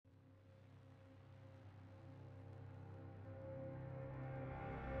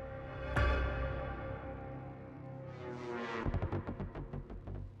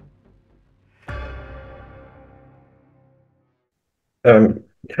Hello,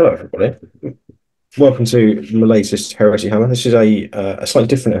 everybody. Welcome to the latest Heresy Hammer. This is a slightly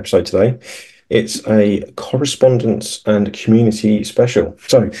different episode today. It's a correspondence and community special.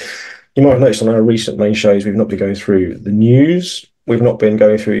 So, you might have noticed on our recent main shows, we've not been going through the news. We've not been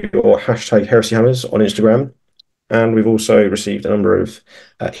going through your hashtag Heresy Hammers on Instagram. And we've also received a number of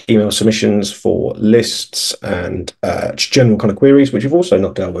email submissions for lists and just general kind of queries, which we've also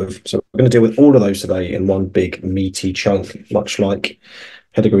not dealt with. So we're going to deal with all of those today in one big meaty chunk, much like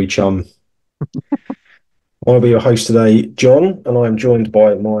Pedigree Chum. I'll be your host today, John, and I am joined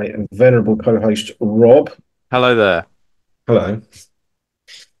by my venerable co-host, Rob. Hello there. Hello.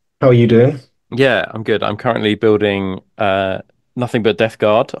 How are you doing? Yeah, I'm good. I'm currently building nothing but Death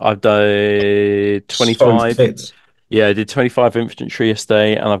Guard. I've done So 25. fit. Yeah, I did 25 infantry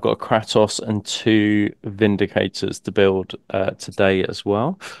yesterday, and I've got a Kratos and two Vindicators to build today as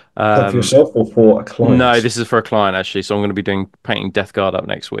well. Is that for Um, yourself or for a no, client? this is for a client actually, so I'm going to be doing painting Death Guard up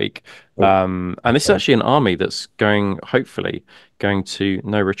next week. Oh, And this is okay. actually an army that's hopefully, going to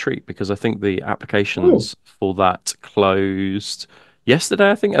no retreat because I think the Oh, applications for that closed yesterday.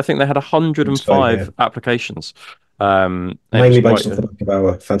 I think they had so yeah. 105 applications. It was Mainly based quite. off the back of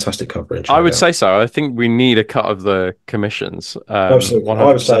our fantastic coverage, I no would doubt. say so. I think we need a cut of the commissions. Absolutely. I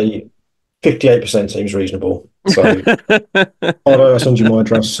would 100%. say 58% seems reasonable. So I'll send you my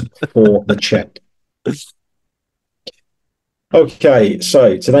address for the check. Okay,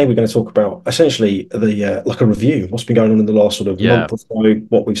 so today we're going to talk about essentially the like a review, what's been going on in the last sort of Yeah. month or so,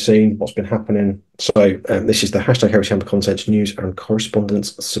 what we've seen, what's been happening. So this is the hashtag Heresy Hammer content news and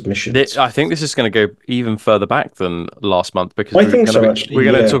correspondence submissions. I think this is going to go even further back than last month because I think so, actually. we're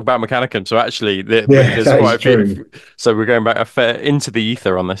going to Yeah, talk about Mechanicum. So actually, yeah, there's that quite is a few. true. So we're going back a fair into the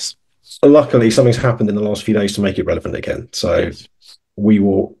ether on this. Luckily, something's happened in the last few days to make it relevant again. So Yes. we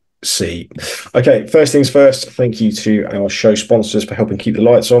will see. Okay, first things first, thank you to our show sponsors for helping keep the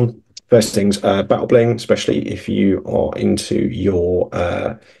lights on. First things, Bling, especially if you are into your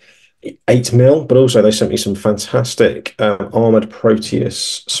 8 mil, but also they sent me some fantastic armored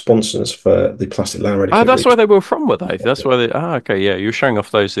Proteus sponsons for the plastic land ready Oh, kit that's reach. where they were from, were they? That's where they. Ah, okay, yeah. You were showing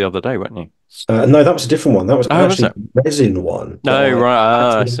off those the other day, weren't you? No, that was a different one. That was Oh, was actually it? the resin one that No, I right. had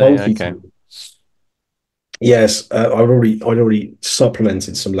Ah, to I see. Okay. multi-tool. Yes, I'd already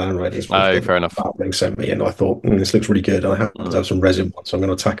supplemented some land raiders with Oh, the fair enough. battling sent me, and I thought this looks really good. And I happen to Mm. have some resin ones, so I'm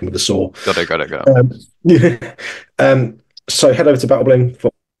going to attack him with a saw. Got it. Got it. Got it. Um, so head over to Battlebling for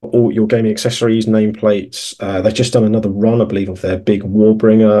all your gaming accessories, nameplates. They've just done another run, I believe, of their big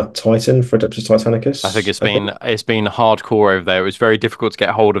Warbringer Titan for Adeptus I think Titanicus. I think it's been hardcore over there. It was very difficult to get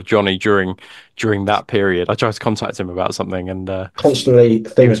hold of Johnny during that period. I tried to contact him about something, and constantly he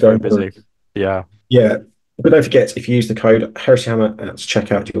things was very going on. busy. Yeah. Yeah. But don't forget, if you use the code HeresyHammer at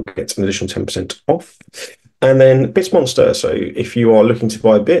checkout, you'll get an additional 10% off. And then Bits Monster. So if you are looking to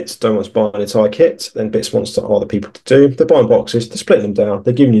buy bits, don't want to buy an entire kit, then Bits Monster are the people to do. They're buying boxes, they're splitting them down,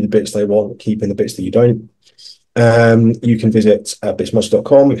 they're giving you the bits they want, keeping the bits that you don't. You can visit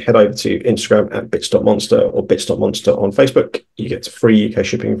bitsmonster.com, head over to Instagram at bits.monster or bits.monster on Facebook. You get free UK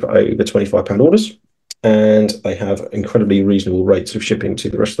shipping for over £25 orders. And they have incredibly reasonable rates of shipping to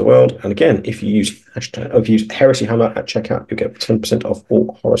the rest of the world. And again, if you use Heresy Hammer at checkout, you'll get 10% off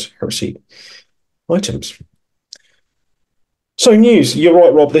all Horus Heresy items. So news, you're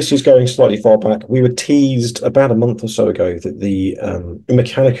right, Rob. This is going slightly far back. We were teased about a month or so ago that the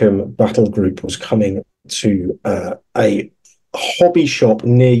Mechanicum battle group was coming to a hobby shop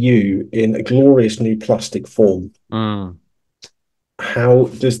near you in a glorious new plastic form. Mm. How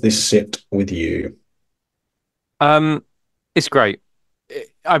does this sit with you? Um, it's great.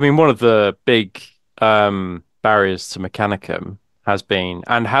 I mean, one of the big barriers to Mechanicum has been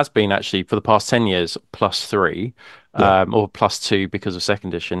actually for the past 10 years, +3, Yeah. or +2 because of second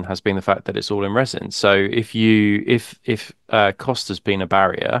edition, has been the fact that it's all in resin. So if cost has been a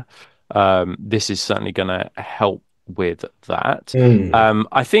barrier, this is certainly going to help with that. Mm,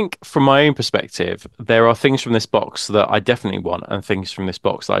 I think from my own perspective, there are things from this box that I definitely want and things from this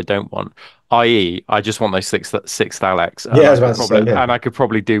box that I don't want. I.e., I just want those six Thalax, yeah, I was about to say, yeah. and I could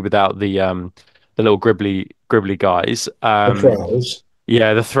probably do without the little gribbly guys. The thralls,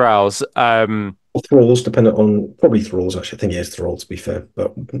 Yeah, the thralls. or thralls, depending on probably thralls. Actually, I think it is thrall to be fair,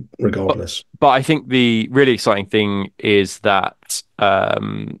 but But regardless. but I think the really exciting thing is that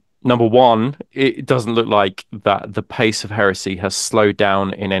number one, it doesn't look like that the pace of heresy has slowed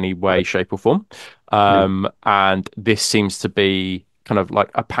down in any way, Right. shape, or form. Yeah. And this seems to be kind of like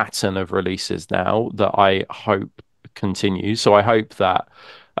a pattern of releases now that I hope continues. So I hope that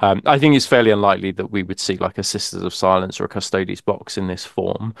I think it's fairly unlikely that we would see like a Sisters of Silence or a Custodes box in this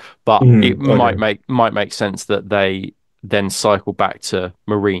form, but it I agree. might make sense that they then cycle back to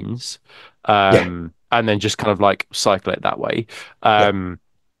Marines, Yeah, and then just kind of like cycle it that way. yeah. Um,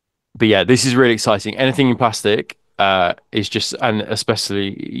 but yeah, this is really exciting. Anything in plastic is just, and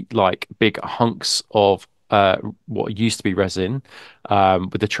especially like big hunks of what used to be resin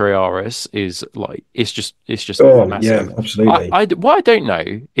with the Triaris is like it's just Oh, yeah, massive. absolutely. What I don't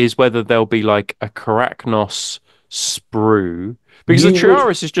know is whether there'll be like a Carachnos sprue because the You would,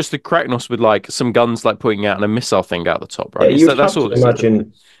 Triaris is just the Carachnos with like some guns like putting out and a missile thing out the top, yeah, right? Is you'd that's have all to this is?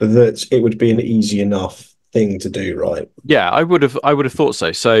 imagine that it would be an easy enough thing to do, right? Yeah, I would have thought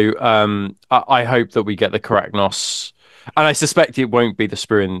so. So I hope that we get the Carachnos, and I suspect it won't be the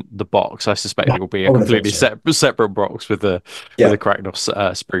sprue in the box. I suspect No, it will be I a would have thought completely so. separate box with the Yeah, Carachnos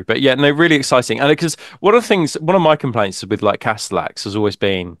sprue. But yeah, no, really exciting. And because one of my complaints with like Castellax has always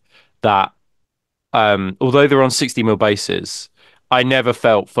been that although they're on 60 mil bases, I never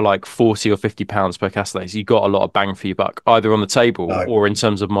felt for like 40 or 50 pounds per Castellets, you got a lot of bang for your buck, either on the table no, or in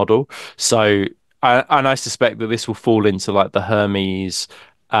terms of model. So, and I suspect that this will fall into like the Hermes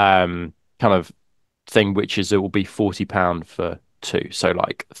kind of thing, which is it will be £40 for two. So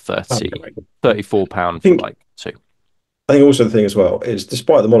like that'd be great. 34 pound for think like two. I think also the thing as well is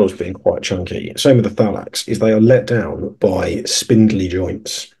despite the models being quite chunky, same with the Thalax, is they are let down by spindly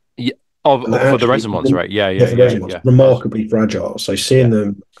joints. Yeah, And they're for the actually, resin ones, right? Yeah, yeah, yeah, for yeah, resin ones, yeah, of course. remarkably fragile. So seeing Yeah,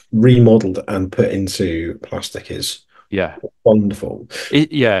 them remodeled and put into plastic is yeah. wonderful.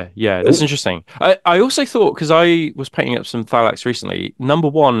 Yeah, yeah, that's Oh, interesting. I also thought because I was painting up some Thalax recently. Number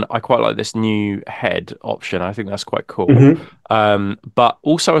one, I quite like this new head option. I think that's quite cool. mhm. But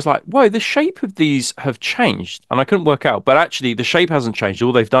also I was like, whoa, the shape of these have changed, and I couldn't work out. But actually, the shape hasn't changed.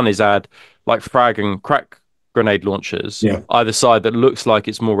 All they've done is add like frag and crack grenade launchers Yeah, either side that looks like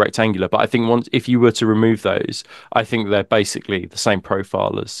it's more rectangular. But I think once if you were to remove those, I think they're basically the same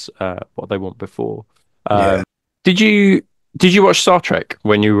profile as what they want before. yeah. Did you did you watch Star Trek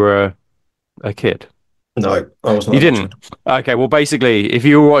when you were a kid? No, I was not You that much of didn't? Okay, well, basically, if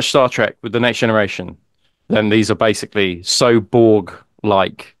you watch Star Trek with the Next Generation, then these are basically so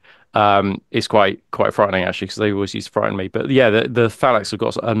Borg-like. It's quite frightening actually because they always used to frighten me. But yeah, the Thalax have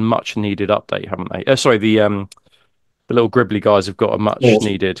got a much needed update, haven't they? Sorry, the little gribbly guys have got a much a.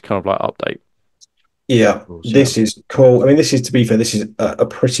 needed kind of like update. Yeah, Rules, yeah. this is cool. I mean, this is to be fair, this is a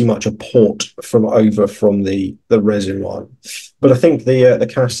pretty much a port from the resin one, but I think the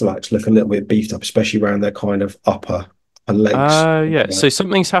Castellax look a little bit beefed up, especially around their kind of upper legs. Yeah. So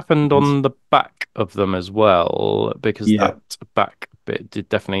something's happened on the back of them as well, because Yeah, that back bit did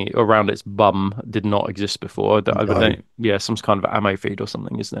definitely around its bum did not exist before. I no. don't, yeah, some kind of ammo feed or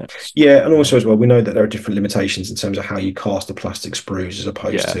something, isn't it? Yeah, and also Um, as well, we know that there are different limitations in terms of how you cast the plastic sprues as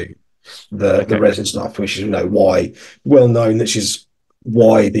opposed yeah. to the Okay. resin stuff, which is why well known. This is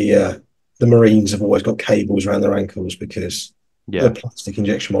why the Marines have always got cables around their ankles because the Yeah. plastic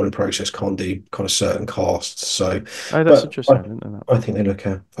injection molding process can't do kind of certain casts. So, Oh, that's but interesting. I didn't know that. I think they look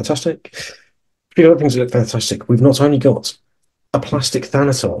fantastic. A few other things that look fantastic. We've not only got a plastic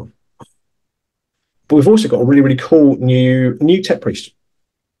Thanatar, but we've also got a really cool new tech priest.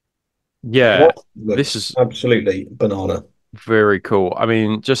 Yeah. What This looks is absolutely banana. very cool. I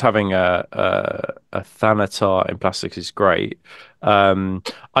mean, just having a Thanatar in plastics is great. Um,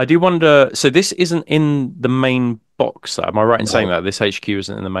 I do wonder. So this isn't in the main box, though. Am I right in saying No, that this HQ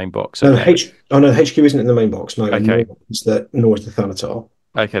isn't in the main box? no, Okay, no, the HQ isn't in the main box. No, okay, nor is the Thanatar.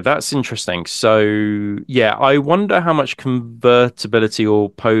 okay. That's interesting. So yeah, I wonder how much convertibility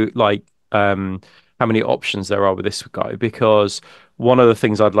or how many options there are with this guy, because one of the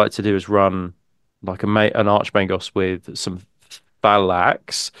things I'd like to do is run like an Archmagos with some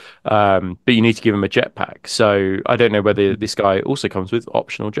Thalax, but you need to give him a jetpack. So I don't know whether this guy also comes with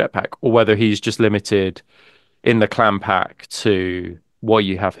optional jetpack or whether he's just limited in the clan pack to what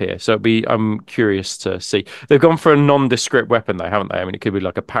you have here. So I'm curious to see. They've gone for a nondescript weapon though, haven't they? I mean, it could be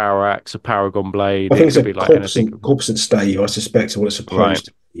like a power axe, a paragon blade. I It think it's could a be like anything. corpusant stave, I suspect, of what it's Right. supposed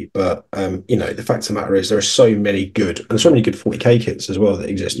to be. But the fact of the matter is there are so many good and so many good 40k kits as well that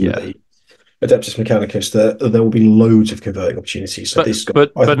exist in Yeah. the Adeptus Mechanicus that there will be loads of converting opportunities. So But this guy,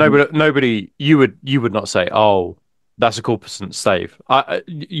 but I but think nobody you would not say, oh, that's a corpusant stave.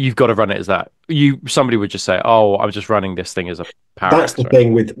 You've got to run it as that. Somebody would just say, oh, I'm just running this thing as a power that's the axe, right?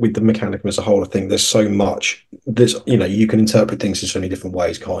 thing with the Mechanicum as a whole. I think there's so much. There's you can interpret things in so many different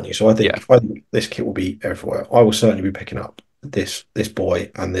ways, can't you? So Yeah, I think this kit will be everywhere. I will certainly be picking up this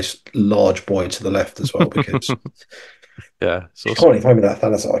boy and this large boy to the left as well because yeah, it's you can't awesome. even home with that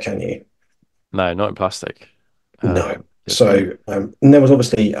Thanatar, can you? No, not in plastic. No. It's great. So and there was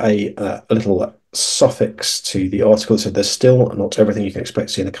obviously a little suffix to the article that said there's still not everything you can expect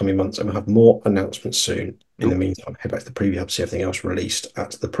to see in the coming months, and we'll have more announcements soon. in the Cool. meantime, head back to the preview hub, see everything else released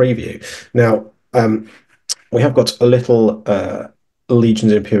at the preview. Now, we have got a little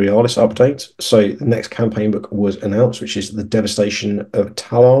Legions Imperialis update. So the next campaign book was announced, which is the Devastation of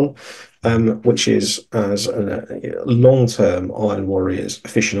Talon, which is, as a long-term Iron Warriors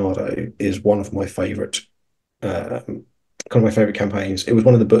aficionado, is one of my favorite kind of my favorite campaigns. It was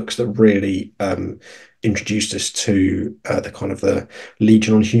one of the books that really introduced us to the kind of the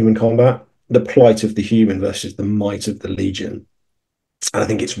Legion on human combat, the plight of the human versus the might of the Legion. And I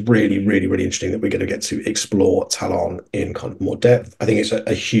think it's really, really, really interesting that we're going to get to explore Talon in kind of more depth. I think it's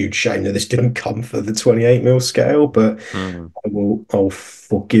a huge shame that this didn't come for the 28 mil scale, but Mm. I'll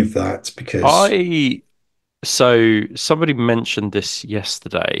forgive that because I So somebody mentioned this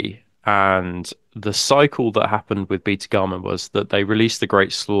yesterday, and the cycle that happened with Beta Garmin was that they released the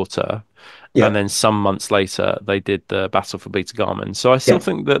Great Slaughter, yeah, and then some months later they did the Battle for Beta Garmin. So I still yeah,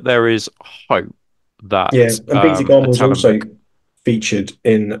 think that there is hope yeah. that And Beatty a Garden was Talon also book. featured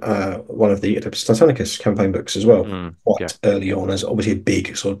in one of the Titanicus campaign books as well, Yeah, quite early on, as obviously a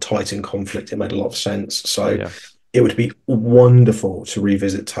big sort of Titan conflict. It made a lot of sense. So yeah. it would be wonderful to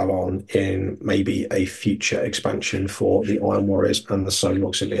revisit Talon in maybe a future expansion for the Iron Warriors and the Solar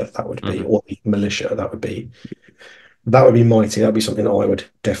Auxilia. That would be, Hmm. or the Militia. That would be mighty. That would be something I would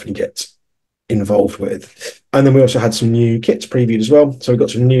definitely get involved with. And then we also had some new kits previewed as well. So we've got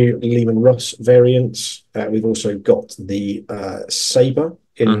some new Lehman Russ variants. We've also got the Sabre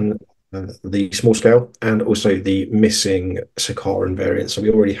Hmm. in the small scale and also the missing Sakaran variant. So we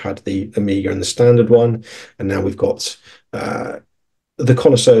already had the Amiga and the standard one. And now we've got the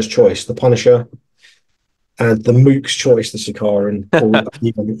Connoisseur's Choice, the Punisher, and the Mook's Choice, the Sakaran, or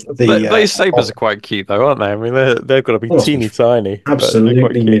even the Those sabers are quite cute though, aren't they? I mean, they've got to be they must be teeny tiny, but they're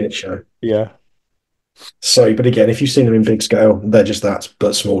quite absolutely cute. miniature. Yeah, So, but again, if you've seen them in big scale, they're just that,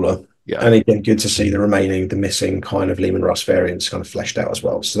 but smaller. yeah. And again, good to see the missing kind of Lehman Russ variants kind of fleshed out as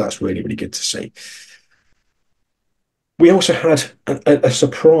well. So that's really, really good to see. We also had a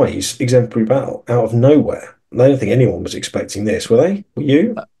surprise exemplary battle out of nowhere. I don't think anyone was expecting this, were they? Were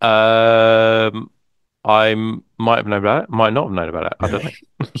you? Um, I might have known about it, might not have known about it. I don't know.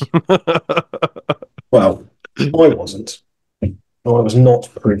 Well, I wasn't. I was not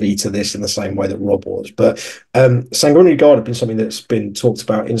privy to this in the same way that Rob was, but Sanguinary Guard have been something that's been talked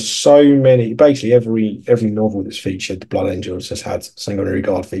about in so many, basically every novel that's featured. The Blood Angels has had Sanguinary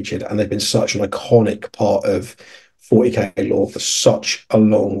Guard featured, and they've been such an iconic part of 40k lore for such a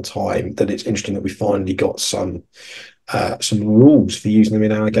long time that it's interesting that we finally got some rules for using them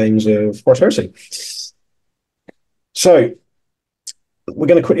in our games of Forest Heresy. So we're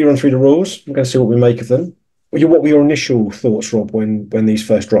going to quickly run through the rules. We're going to see what we make of them. What were your initial thoughts, Rob, when these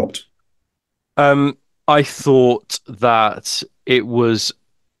first dropped? Um, I thought that it was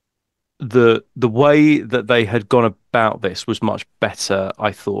the way that they had gone about this was much better,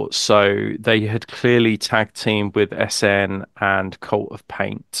 I thought. So they had clearly tag teamed with SN and Cult of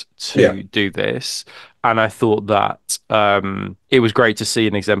Paint Yeah, to do this. And I thought that it was great to see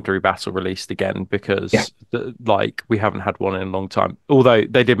an exemplary battle released again yeah, because like we haven't had one in a long time. Although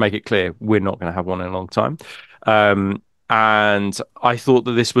they did make it clear we're not going to have one in a long time. Um, and I thought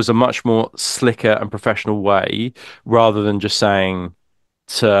that this was a much more slicker and professional way rather than just saying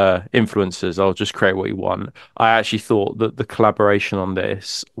to influencers, I'll just create what you want. I actually thought that the collaboration on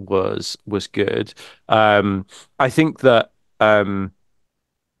this was good. I think that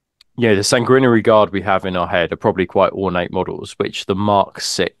the Sanguinary Guard we have in our head are probably quite ornate models, which the Mark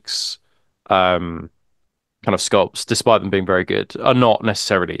Six kind of sculpts, despite them being very good, are not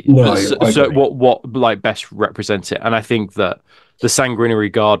necessarily. no, But I so agree. what like best represent it? And I think that the Sanguinary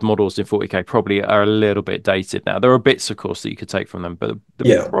Guard models in 40k probably are a little bit dated now. There are bits, of course, that you could take from them, but they're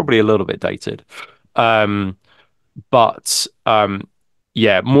Yeah, probably a little bit dated. Um, but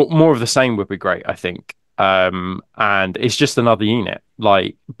yeah, more of the same would be great, I think. And it's just another unit.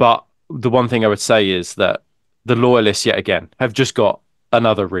 But the one thing I would say is that the loyalists yet again have just got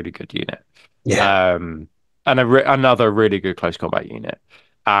another really good unit. yeah, Um, and another really good close combat unit.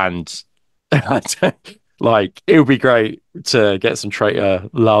 And like it would be great to get some traitor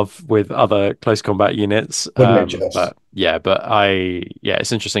love with other close combat units. wouldn't it just? Yeah,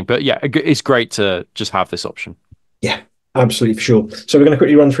 it's interesting. But yeah, it's great to just have this option. Yeah, absolutely for sure. So we're going to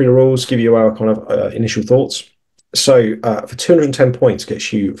quickly run through the rules, give you our kind of initial thoughts. So for 210 points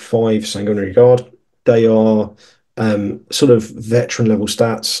gets you 5 Sanguinary Guard. They are sort of veteran level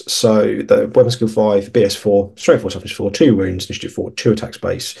stats. So the weapon skill 5, BS 4, strength 4, toughness 4, 2 wounds, initiative 4, 2 attack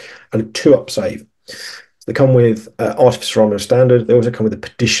space, and a 2 up save. So they come with Artificer Armor standard. They also come with a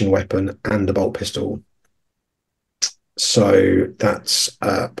Perdition weapon and a bolt pistol. So that's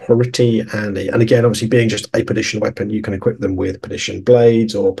pretty handy. And again, obviously, being just a Perdition weapon, you can equip them with Perdition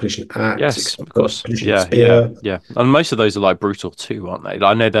blades or Perdition axe, Yes, of etc. course. Perdition Yeah, yeah, spear. yeah. And most of those are like brutal too, aren't they?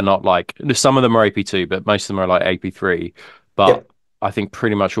 I know they're not like some of them are AP2, but most of them are like AP3. But Yep. I think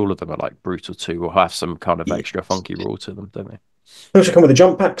pretty much all of them are like brutal 2 or have some kind of Yeah. extra funky rule to them, don't they? They also come with a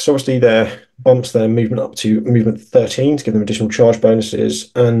jump pack, so obviously their bumps their movement up to movement 13 to give them additional charge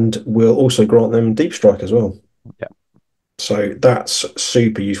bonuses, and will also grant them deep strike as well. Yeah. So that's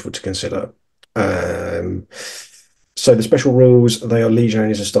super useful to consider. Um, so the special rules, they are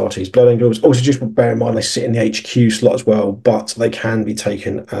Legionaries, Astartes, Blood Angels. Also, just bear in mind they sit in the HQ slot as well, but they can be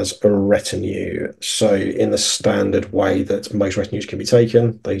taken as a retinue. So in the standard way that most retinues can be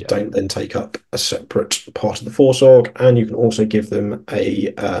taken, they Yeah. don't then take up a separate part of the force org, and you can also give them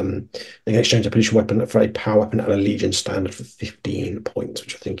they can exchange a position weapon for a power weapon and a Legion standard for 15 points,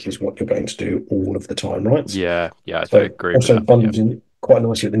 which I think is what you're going to do all of the time, right? Yeah, yeah, I So agree with also that. Yeah. bundles in quite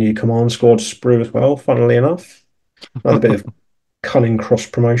nicely with the new command squad sprue as well, funnily enough. Another bit of cunning cross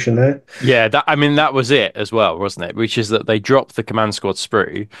promotion there. Yeah, that I mean that was it as well, wasn't it? Which is that they dropped the command squad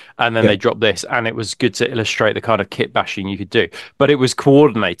sprue and then they Yeah, dropped this, and it was good to illustrate the kind of kit bashing you could do. But it was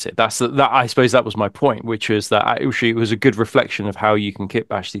coordinated. That I suppose that was my point, which was that actually it was a good reflection of how you can kit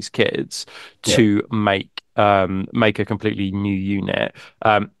bash these kids yeah. to make a completely new unit.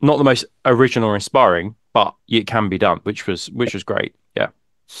 Not the most original or inspiring, but it can be done, which was great. Yeah.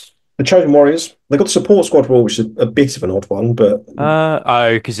 The Chosen Warriors, they got the support squad rule, which is a bit of an odd one, but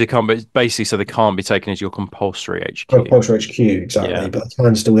Oh, because they can't be basically so they can't be taken as your compulsory HQ. Pulsar HQ, exactly. Yeah. But they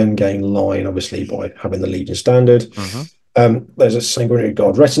can still then gain line, obviously, by having the Legion standard. Hmm. There's a Sanguinary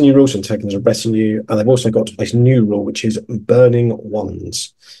Guard retinue rule, so taken as a retinue, and they've also got this new rule, which is Burning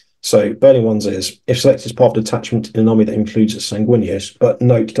Ones. So Burning Ones is if selected as part of a detachment in an army that includes Sanguinius, but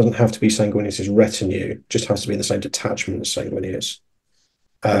note, it doesn't have to be Sanguinius's retinue, just has to be in the same detachment as Sanguinius.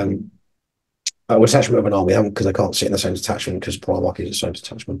 Um, or detachment of an army, because they can't sit in the same detachment because Primarch is the same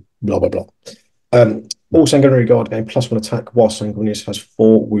detachment, blah, blah, blah. All Sanguinary Guard gain +1 attack while Sanguinius has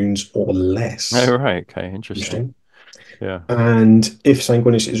 4 wounds or Oh, less. right. Okay. Interesting. Interesting. Yeah. And if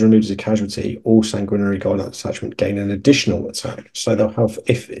Sanguinius is removed as a casualty, all Sanguinary Guard detachment gain an additional attack. So they'll have,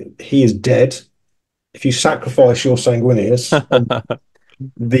 if he is dead, if you sacrifice your Sanguinius on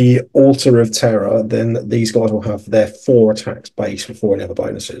the altar of terror, then these guys will have their 4 attacks base before any other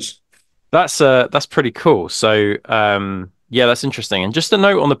bonuses. That's pretty cool. So yeah, that's interesting. And just a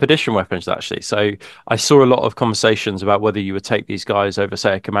note on the Perdition weapons actually. So I saw a lot of conversations about whether you would take these guys over,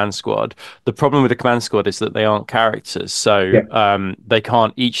 say, a command squad. The problem with the command squad is that they aren't characters, so Yeah, they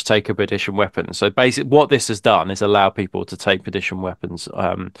can't each take a Perdition weapon. So basically, what this has done is allow people to take Perdition weapons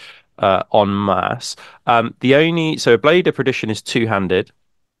en masse. The only so a blade of Perdition is two-handed.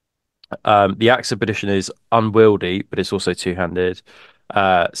 The Axe of Perdition is unwieldy, but it's also two-handed.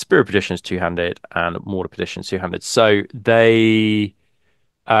 Spear of Perdition is two-handed, and Mortar Perdition is two-handed. So they,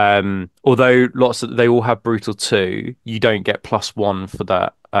 although they all have brutal 2, you don't get +1 for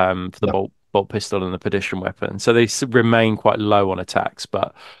that for the yeah. bolt pistol and the Perdition weapon. So they remain quite low on attacks,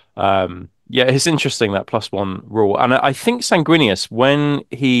 but yeah, it's interesting that +1 rule. And I think Sanguinius, when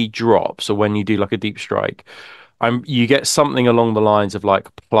he drops or when you do like a deep strike, you get something along the lines of like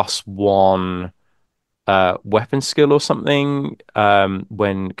 +1 weapon skill or something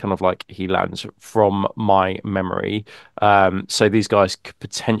when kind of like he lands from my memory. So these guys could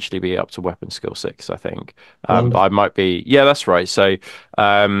potentially be up to weapon skill 6, I think. But I Wonderful. might be, yeah, that's right.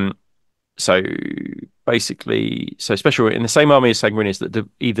 Um, so basically, so special in the same army as Sanguinius that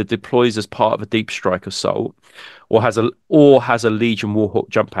either deploys as part of a deep strike assault or has a Legion Warhawk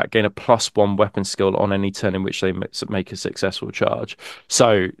jump pack, gain a +1 weapon skill on any turn in which they make a successful charge.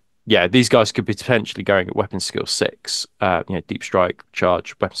 So yeah, these guys could be potentially going at weapon skill 6, deep strike,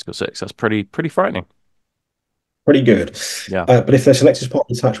 charge, weapon skill 6. That's pretty frightening. Pretty good. Yeah, But if they're selected as part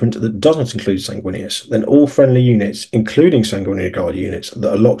of the attachment that doesn't include Sanguinius, then all friendly units, including Sanguinary Guard units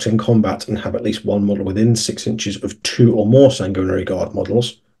that are locked in combat and have at least one model within 6 inches of 2 or more Sanguinary Guard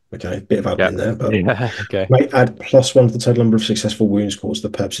models, okay, bit of yeah, admin there, but yeah. Okay. may add +1 to the total number of successful wounds caused for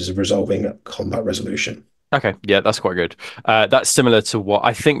the purposes of resolving combat resolution. Okay, yeah, that's quite good. That's similar to what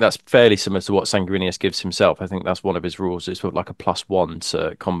I think that's fairly similar to what Sanguinius gives himself. I think that's one of his rules is like a +1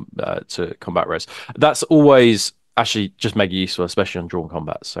 to combat res. That's always actually just mega useful, especially on drawn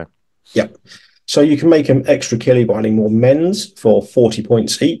combat. So Yeah. So you can make them extra killy by adding more men's for 40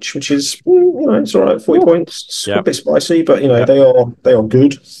 points each, which is, it's all right, 40 Ooh. points. It's a Yeah, bit spicy, but yeah, they are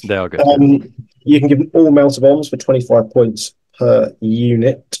good. they are good. Yeah. You can give them all melter bombs for 25 points per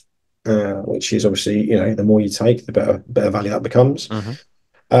unit, which is obviously, the more you take, the better value that becomes. Hmm.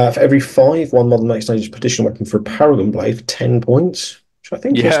 For every five, one model exchanges additional weapon for a Paragon Blade for 10 points, which I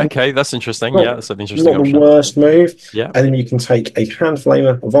think Yeah, is okay, that's interesting. not, Yeah, that's an interesting not the option. worst move. Yeah. And then you can take a Hand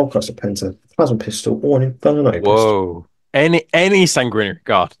Flamer, a Volcaster Penta, a Plasma Pistol, or an Inferno Pistol. Whoa. Any sanguinary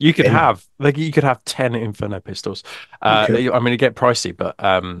guard. You could Any, have like you could have 10 Inferno pistols. you could, I mean it get pricey, but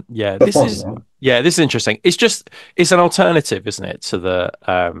yeah, but fun, right? this is interesting. It's an alternative, isn't it, to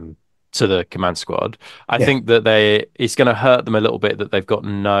the command squad. I Yeah, think that it's gonna hurt them a little bit that they've got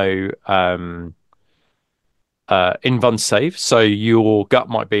no invuln save. So your gut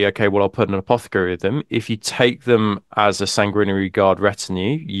might be, okay, well, I'll put an apothecary with them. If you take them as a sanguinary guard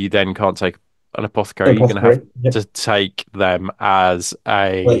retinue, you then can't take an apothecary. You're going to have Apothecary. Yep. to take them as HQ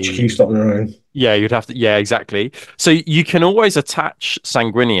a, stop on their own. yeah, you'd have to, yeah, exactly. So you can always attach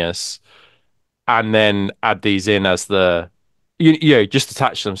Sanguinius and then add these in as just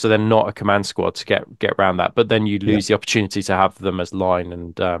attach them so they're not a command squad to get around that. But then you Yeah, lose the opportunity to have them as line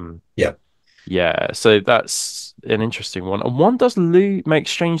and yeah, yeah, so that's an interesting one. And one does make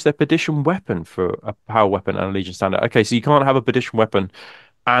exchange their Perdition weapon for a power weapon and a Legion standard. Okay, so you can't have a Perdition weapon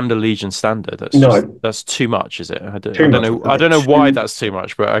and a Legion standard. no, That's too much, is it? I too don't much. know. I don't know why that's too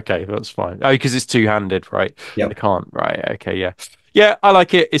much, but okay, that's fine. Oh, because it's two-handed, right? They Yep. can't, right? Okay, yeah, yeah, I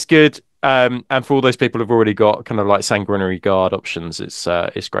like it. It's good. And for all those people who've already got kind of like sanguinary guard options,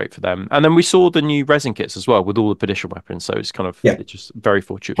 it's great for them. And then we saw the new resin kits as well with all the Perdition weapons, so Yeah, it's just very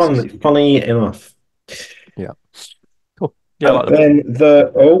fortuitous. funny enough. Yeah. Cool. Yeah, I And like them. then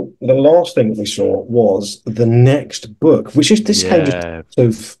the last thing that we saw was the next book, which is this came just Yeah.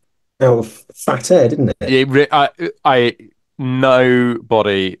 out of fat air, didn't it? I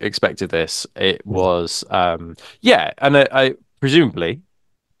nobody expected this. It was yeah, and I presumably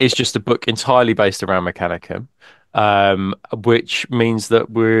it's just a book entirely based around Mechanicum, which means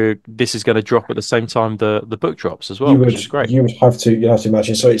that this is going to drop at the same time the book drops as well, which is great. You have to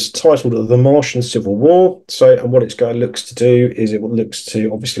imagine. So it's titled The Martian Civil War. So and what it's going looks to do is it looks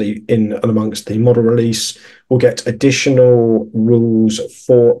to obviously in and amongst the model release, we'll get additional rules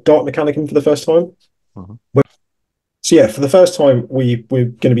for Dark Mechanicum for the first time. Mhm. So yeah, for the first time, we're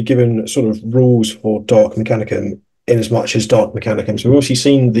going to be given sort of rules for Dark Mechanicum in as much as Dark Mechanicum. So we've obviously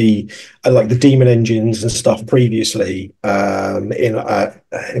seen the like the demon engines and stuff previously in an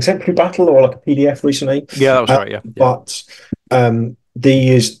exemplary battle or like a PDF recently. Yeah, that was right. Yeah, yeah, But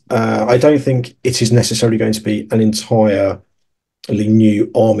these, I don't think it is necessarily going to be an entirely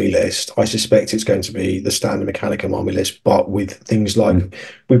new army list. I suspect it's going to be the standard Mechanicum army list, but with things like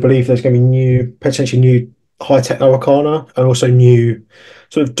we believe there's going to be potentially new high techno arcana and also new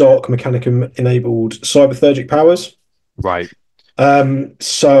sort of dark Mechanicum enabled cyberthurgic powers. right.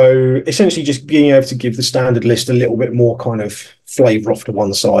 So essentially just being able to give the standard list a little bit more kind of flavor off to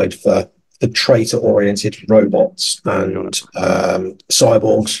one side for the traitor oriented robots Got and it.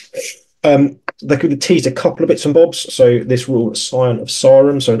 cyborgs. They could have teased a couple of bits and bobs. So this rule, Scion of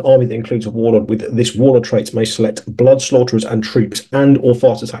Siren. So an army that includes a warlord with this warlord trait may select blood slaughterers and troops and or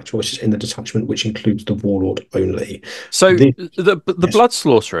fast attack choices in the detachment, which includes the warlord only. So This, the yes. blood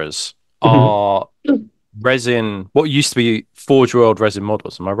slaughterers Mhm. are resin, what used to be Forge World resin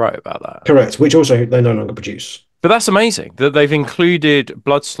models. Am I right about that? Correct, which also they no longer produce. But that's amazing that they've included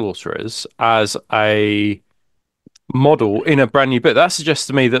blood slaughterers as a model in a brand new book. That suggests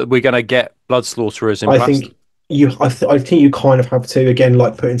to me that we're going to get blood slaughterers in I plastic. think I think you kind of have to again,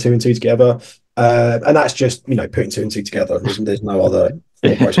 like putting two and two together, and that's just putting two and two together. There's no other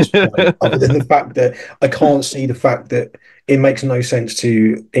thought process behind it, other than the fact that I can't see the fact that it makes no sense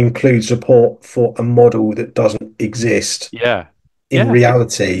to include support for a model that doesn't exist Yeah, in yeah,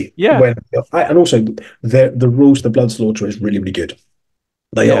 reality. yeah, When and also the rules of the Blood Slaughter is really really good.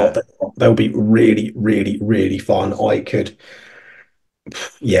 They are yeah, they'll be really really really fun. I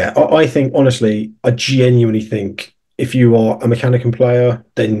think honestly, I genuinely think if you are a Mechanicum player,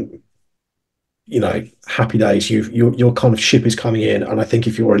 then happy days. Your kind of ship is coming in, and I think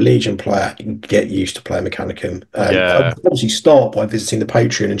if you're a Legion player, you can get used to playing Mechanicum. I would yeah, obviously start by visiting the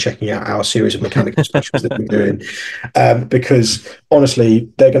Patreon and checking out our series of Mechanicum specials that we're doing, because honestly,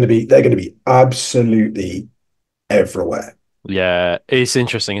 they're going to be absolutely everywhere. yeah. It's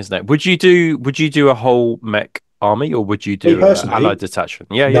interesting, isn't it? Would you do a whole mech army or would you Me do a allied personally,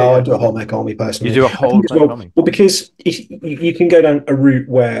 detachment? Yeah, yeah, no, I yeah. do a whole mech army You personally. do a I whole think as mech well, army. because if you can go down a route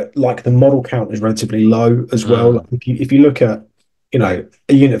where like the model count is relatively low as well. Like Mm, if you look at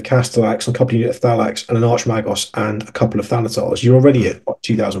a unit of Castellax, a couple of units of Thalax, and an Archmagos and a couple of Thanatars, you're already mm. at like,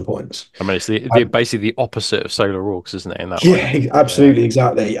 2,000 points. I mean, it's Um, basically the opposite of Solar Orcs, isn't it? In that way. yeah, Yeah, absolutely,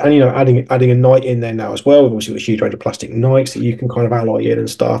 exactly. And adding a knight in there now as well. We've also got a huge range of plastic knights that you can kind of ally in and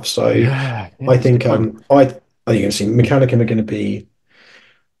stuff. So yeah, yeah. I That's a good think point. I think you're going to see Mechanicum are going to be.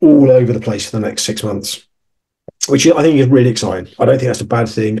 all over the place for the next 6 months, which I think is really exciting. I don't think that's a bad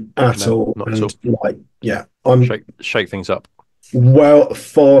thing at No, all. not at And all. like, yeah, I'm Shake things up.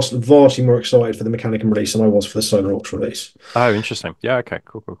 vastly more excited for the Mechanicum release than I was for the Solar Ultra release. Oh, interesting. Yeah, okay,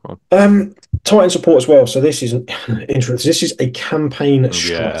 cool, cool, cool. Titan support as well. So this is an interesting. This is a campaign Yeah.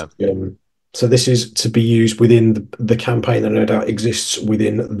 stratagem. So this is to be used within the campaign that no doubt exists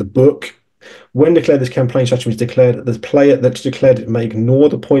within the book. When declared, this campaign strategy is declared, the player that's declared it may ignore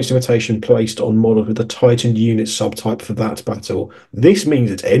the points limitation placed on models with the Titan unit subtype for that battle. This means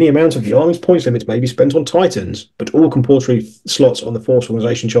that any amount of the army's points limits may be spent on Titans, but all compulsory slots on the force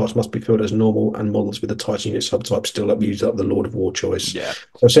organization charts must be filled as normal, and models with the Titan unit subtype still up used up the Lord of War choice. Yeah.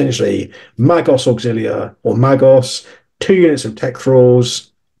 So essentially, Magos Auxilia or Magos, 2 units of Tech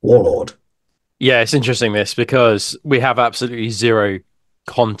Thralls, Warlord. Yeah, it's interesting this because we have absolutely zero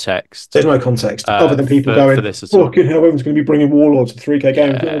context There's no context other than people for going, this at all. fucking hell, everyone's going to be bringing Warlords to 3K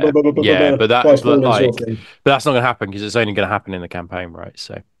games. Blah, Yeah, blah, blah, blah, blah, yeah, blah, but Sky's that, but falling sort like, of thing. but that's not going to happen because it's only going to happen in the campaign, right?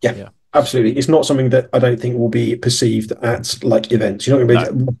 So, Yeah, yeah, absolutely. It's not something that I don't think will be perceived at like events. You're not going no,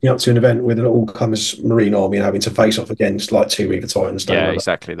 to be walking up to an event with an all-comers Marine army and having to face off against like 2 Reaver Titans. Don't yeah, worry about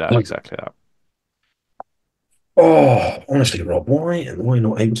exactly that, it. exactly that. Oh, honestly, Rob, why am I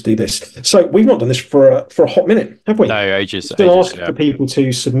not able to do this? So we've not done this for a hot minute, have No, we? ages, Still ages, asked yeah, for people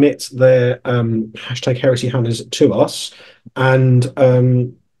to submit their hashtag heresy hammers to us, and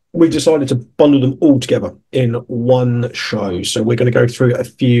we decided to bundle them all together in one show. So we're going to go through a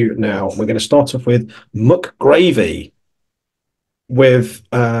few now. We're going to start off with Muck Gravy with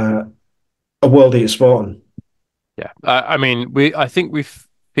a World Eater Spartan. yeah. I mean, I think we've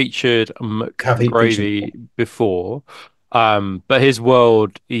featured Have he featured? McGravy before, but his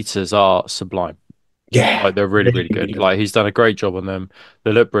world eaters are sublime. Yeah, Like they're really, really, really really good. good. Like he's done a great job on them.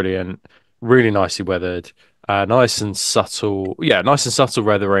 They look brilliant, really nicely weathered, nice and subtle. Yeah, nice and subtle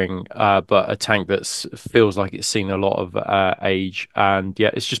weathering, but a tank that feels like it's seen a lot of age. And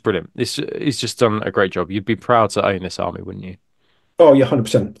yeah, it's just brilliant. It's just done a great job. You'd be proud to own this army, wouldn't you? Oh yeah,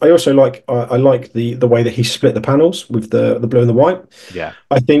 100%. I also like I like the way that he split the panels with the blue and the white. Yeah,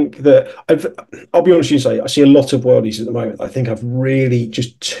 I think that I'll be honest with you and say I see a lot of worldies at the moment. I think I've really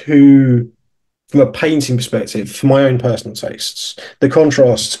just too from a painting perspective, for my own personal tastes, the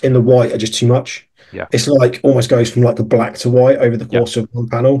contrasts in the white are just too much. yeah, It's like almost goes from like a black to white over the yeah. course of one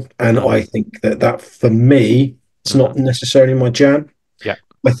panel, and Hmm. I think that for me, it's Hmm. not necessarily my jam. Yeah,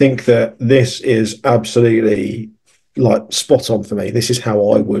 I think that this is absolutely like spot on for me. This is how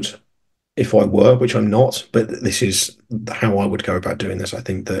I would if I were, which I'm not, but this is how I would go about doing this. I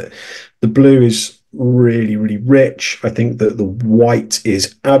think that the blue is really, really rich. I think that the white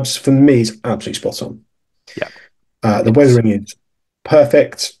is for me is absolutely spot on. yeah. The It's weathering is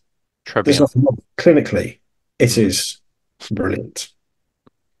perfect. très There's bien. nothing wrong. Clinically, it Hmm. is brilliant.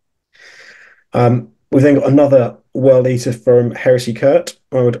 We then got another World Eater from Heresy Kurt.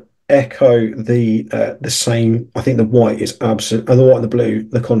 I would echo the same. I think the white is absolute, and the white and the blue,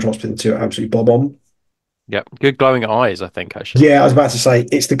 the contrast between the two are absolutely bob on. Yeah, good glowing eyes, I think, actually. Yeah, I was about to say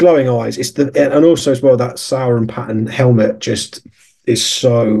it's the glowing eyes. It's the and also as well that sour and pattern helmet just is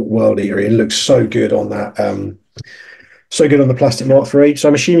so world eater. It looks so good on that. So good on the plastic Mark III. So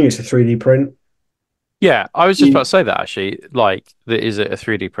I'm assuming it's a 3D print. Yeah, I was just about Mm. to say that actually. Like, is it a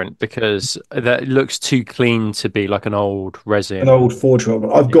 3D print? Because that looks too clean to be like an old An resin. old Forge World.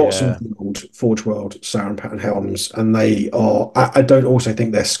 I've got some Yeah, old Forge World sour and pattern helms, and they are. I don't also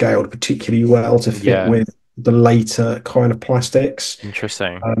think they're scaled particularly well to fit yeah, with the later kind of plastics.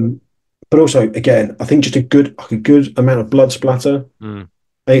 interesting. Um, but also, again, I think just a good amount of blood splatter. Mm,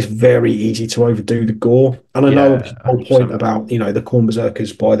 It's very easy to overdo the gore. And I know yeah, the whole point 100%. about, the Corn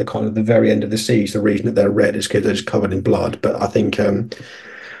Berserkers by the kind of the very end of the siege, the reason that they're red is because they're just covered in blood. But I think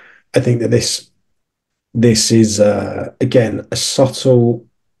that this is again a subtle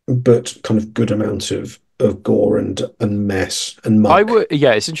but kind of good amount of gore and mess and I muck. would,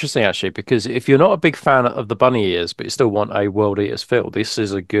 yeah, it's interesting actually because if you're not a big fan of the bunny ears, but you still want a World Eaters feel, this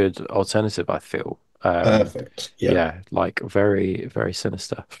is a good alternative, I feel. Perfect. Yeah. Yeah, like very, very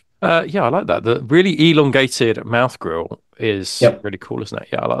sinister. Yeah, I like that. The really elongated mouth grill is Yep. really cool, isn't it?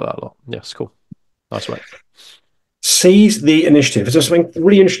 Yeah, I like that a lot. Yeah, it's cool. Nice work. Seize the initiative. There's something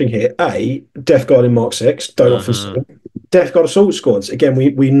really interesting here. Death Guard in Mark 6. Don't often see. Hmm. Death Guard assault squads. Again,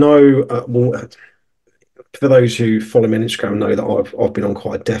 we know well, for those who follow me on Instagram know that I've been on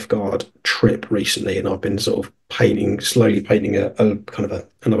quite a Death Guard trip recently, and I've been sort of slowly painting a kind of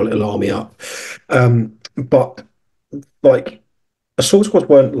another little army up. But like assault squads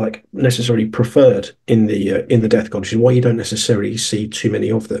weren't like necessarily preferred in the Death God, which is why you don't necessarily see too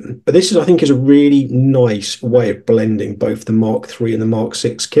many of them. But this is, I think, is a really nice way of blending both the Mark III and the Mark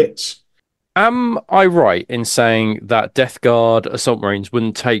VI kits. Am I right in saying that Death Guard assault marines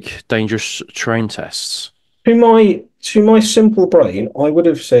wouldn't take dangerous terrain tests? To my simple brain, I would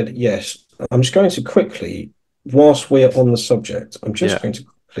have said yes. I'm just going to quickly, whilst we're on the subject, I'm just Yeah. going to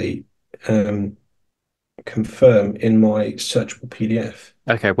quickly um, confirm in my searchable PDF.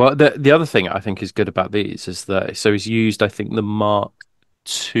 Okay. Well, the other thing I think is good about these is that so he's used I think the Mark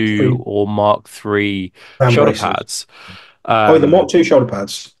II Three or Mark III fan shoulder braces. pads. Oh, the Um, Mark II shoulder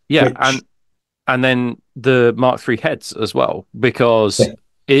pads, yeah, which and then the Mark III heads as well because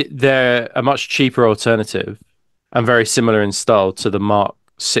yeah, they're a much cheaper alternative and very similar in style to the Mark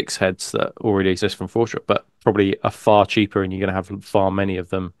Six heads that already exist from Fortress, but probably are far cheaper, and you're going to have far many of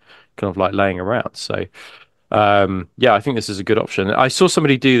them kind of like laying around. So, yeah, I think this is a good option. I saw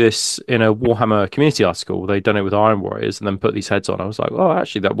somebody do this in a Warhammer community article. They'd done it with Iron Warriors and then put these heads on. I was like, oh,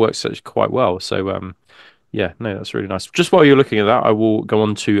 actually, that works actually quite well. So, yeah, no, that's really nice. Just while you're looking at that, I will go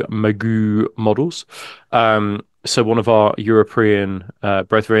on to Magoo models. So one of our European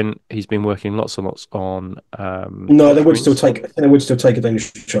brethren, he's been working lots and lots on no, Ultramarines. they would still take a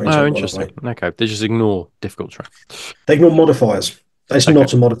Danish train Oh, test, by the interesting. way. Okay, they just ignore difficult terrain. They ignore modifiers. It's Okay,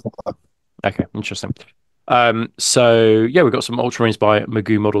 not a modifier. okay, interesting. So yeah, we've got some Ultramarines by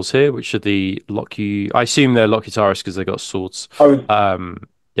Magoo models here, which are the Locu. I assume they're Locutaris because they got swords. Oh, Um,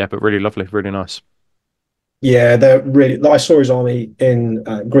 yeah, but really lovely, really nice. yeah, they're really. I saw his army in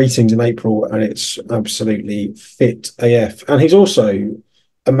Greetings in April, and it's absolutely fit AF. And he's also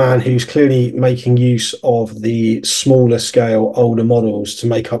a man who's clearly making use of the smaller scale, older models to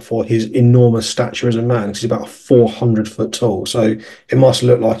make up for his enormous stature as a man. 'Cause he's about 400 foot tall, so it must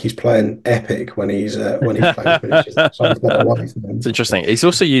look like he's playing epic when he's playing with miniatures. So far away from It's him. interesting. He's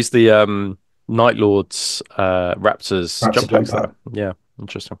also used the Night Lords Raptors Perhaps a jump packs jump though. pad. Yeah,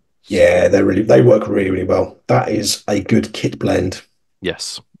 interesting. Yeah, they work really, really well. That is a good kit blend.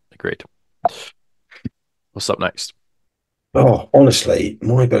 Yes, agreed. What's up next? Oh, honestly,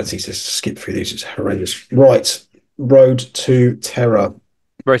 my ability to skip through these is horrendous. Right, Road to Terror.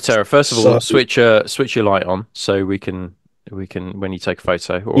 Rotera, first of all, So switch your light on so we can when you take a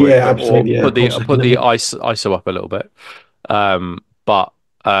photo yeah, or absolutely. Yeah, put of course I can. the ISO up a little bit. But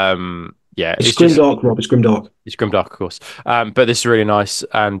yeah, It's it's grim just dark, Rob. It's grim dark. it's grimdark, of course. But this is really nice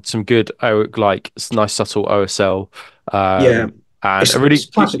and some good like nice subtle OSL. Yeah, And a it's really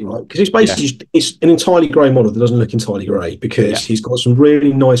classic, right? Because it's yeah basically it's an entirely grey model that doesn't look entirely grey yeah because he's got some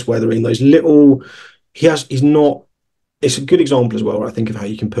really nice weathering. Those little he's not. It's a good example as well, I think, of how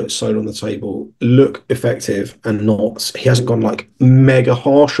you can put solar on the table, look effective, and not. He hasn't gone like mega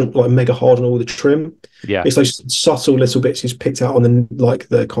harsh, like mega hard on all the trim. yeah It's those subtle little bits he's picked out on the like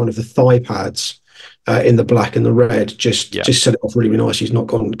the kind of the thigh pads in the black and the red. Just yeah just set it off really, really nice. He's not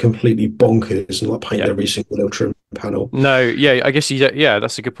gone completely bonkers and like painted yeah. every single little trim panel. No, yeah, I guess you don't, yeah,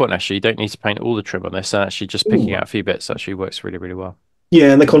 that's a good point actually. You don't need to paint all the trim on this, and actually just picking Ooh. out a few bits actually works really, really well.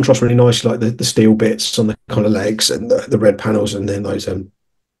 Yeah, and they contrast really nicely, like the steel bits on the kind of legs and the red panels, and then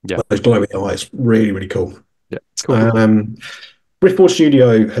Yeah, those glowing eyes. Really, really cool. yeah, cool. Um, Brickboard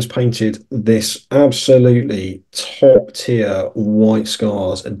Studio has painted this absolutely top tier White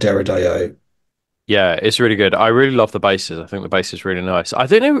Scars Derrideo. Yeah, it's really good. I really love the bases. I think the base is really nice. I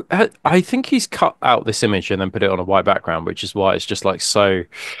don't know. I think he's cut out this image and then put it on a white background, which is why it's just like so,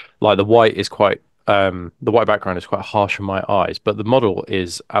 like the white is quite, the white background is quite harsh on my eyes, but the model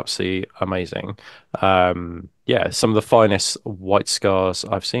is absolutely amazing. Yeah, some of the finest white scars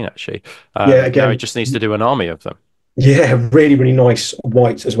I've seen actually. Yeah, Now he again, just needs to do an army of them. yeah, really, really nice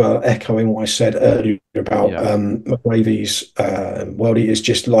white as well, echoing what I said earlier about Yeah, McWavy's Worldy is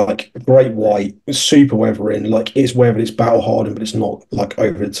just like great white, super weathering, like it's weathered, it's battle hardened, but it's not like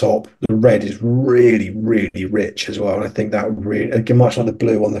over the top. The red is really, really rich as well. And I think that really, again, much like the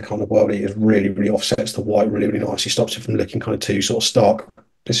blue on the kind of Worldy, is really, really offsets the white really, really nicely, stops it from looking kind of too sort of stark.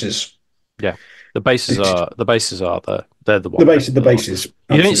 This is yeah. this is The bases are they're the the one. base of the bases,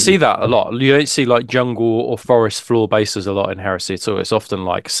 You don't see absolutely. that a lot. You don't see like jungle or forest floor bases a lot in Heresy at all. It's often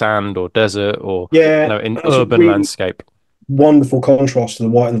like sand or desert or Yeah, in and it's a urban really landscape. wonderful contrast to the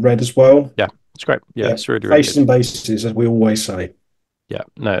white and the red as well. Yeah, it's great. Yeah, Yeah, it's really, really faces good. and bases, as we always say. Yeah,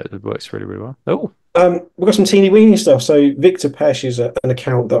 no, it works really, really well. Oh, We've got some teeny weeny stuff. So Victor Pesh is an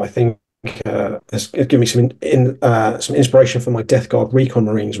account that I think has given me some inspiration for my Death Guard Recon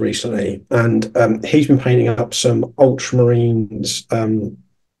Marines recently, and he's been painting up some Ultramarines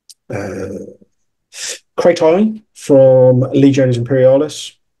uh, Kratai from Legiones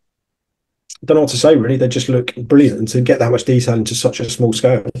Imperialis. don't know what to say really. They just look brilliant, and to get that much detail into such a small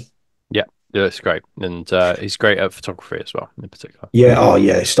scale. Yeah, yeah, it's great, and he's great at photography as well, in particular. Yeah, oh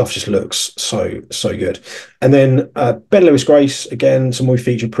yeah, stuff just looks so good. And then Ben Lewis Grace, again, someone we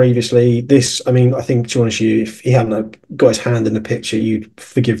featured previously. This, I mean, I think to be honest with you, if he hadn't got his hand in the picture, you'd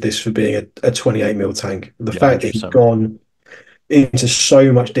forgive this for being a 28 mil tank. The Yeah, fact that he's 100%. gone into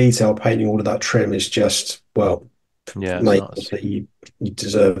so much detail painting all of that trim is just, well, Yeah, it's mate, nice. you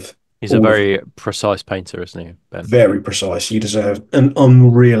deserve He's a all of it. very precise painter, isn't he, Ben? Very precise. You deserve an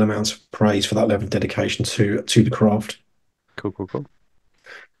unreal amount of praise for that level of dedication to the craft. Cool, cool, cool.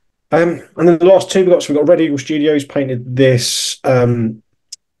 And then the last two we've got Red Eagle Studios painted this Blood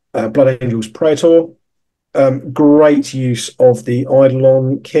Angels Praetor. Great use of the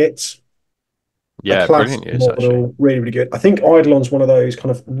Eidolon kit. A Yeah, classic brilliant use actually. model, really, really good. I think Eidolon's one of those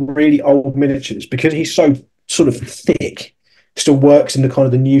kind of really old miniatures because he's so sort of thick, still works in the kind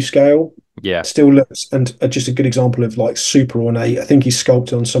of the new scale. Yeah, Still looks, and just a good example of like super ornate. I think he's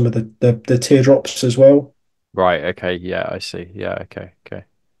sculpted on some of the teardrops as well. right. Okay. Yeah, I see. Yeah. Okay. Okay.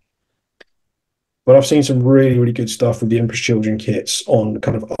 But I've seen some really, really good stuff with the Emperor's Children kits on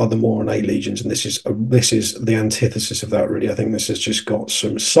kind of other more ornate legions, and this is the antithesis of that. Really, I think this has just got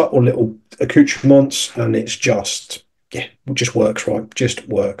some subtle little accoutrements, and it's just yeah, it just works right, just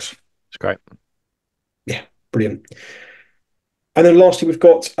works. It's great. Yeah, brilliant. And then lastly, we've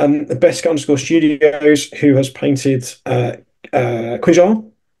got the Best underscore Studios who has painted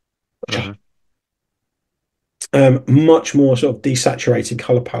Quinjar. Hmm. Much more sort of desaturated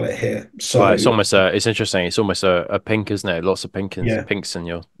color palette here. Well, So it's almost it's interesting. It's almost a pink, isn't it? Lots of yeah, pinks in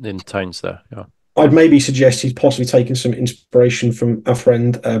your in tones there. Yeah. I'd maybe suggest he's possibly taken some inspiration from our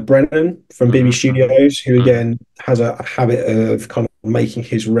friend Brennan from BB Hmm. Hmm. Studios, who Hmm. again has a habit of kind of making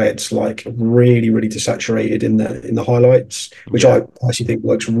his reds like really, really desaturated in the highlights, which Yeah. I actually think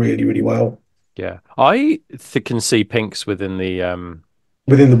works really, really well Yeah. I can see pinks within the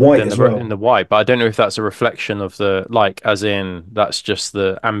white as in well. the white, but I don't know if that's a reflection of the like, as in that's just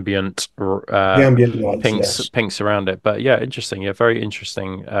the ambient The ambient lights, yes. pinks around it. But yeah, interesting. Yeah, very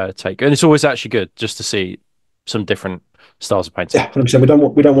interesting take, and it's always actually good just to see some different styles of painting. Yeah, 100%. We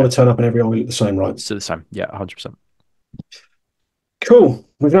don't want to turn up and everyone look the same, right? So the same. Yeah, 100%. Cool.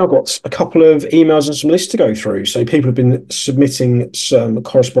 We've now got a couple of emails and some lists to go through. So people have been submitting some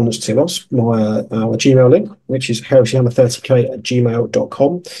correspondence to us via our Gmail link, which is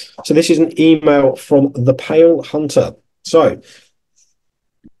heresyhammer30k@gmail.com. So this is an email from the Pale Hunter. So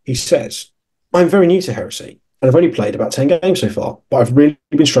he says, I'm very new to Heresy and I've only played about 10 games so far, but I've really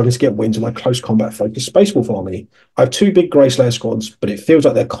been struggling to get wins in my close combat focused Space Wolf army. I have two big Grey Slayer squads, but it feels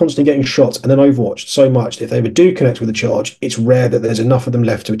like they're constantly getting shot and then overwatched so much that if they ever do connect with a charge, it's rare that there's enough of them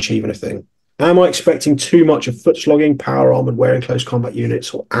left to achieve anything. Am I expecting too much of foot slogging, power arm, and wearing close combat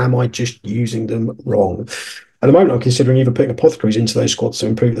units, or am I just using them wrong? At the moment, I'm considering either putting apothecaries into those squads to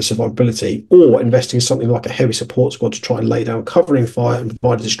improve the survivability or investing in something like a heavy support squad to try and lay down covering fire and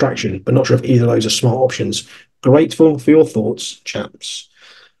provide a distraction, but not sure if either of those are smart options. Grateful for your thoughts, chaps.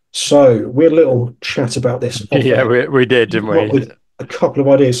 So we had a little chat about this off Yeah, air. we did, didn't Come up we? with a couple of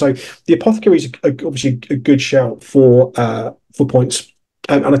ideas. So the apothecary is obviously a good shout for points,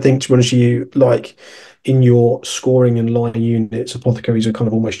 and I think to be honest with you, like in your scoring and line units, apothecaries are kind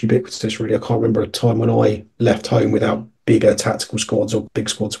of almost ubiquitous. Really, I can't remember a time when I left home without bigger tactical squads or big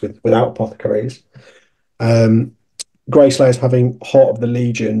squads without apothecaries. Um, Grey Slayers having Heart of the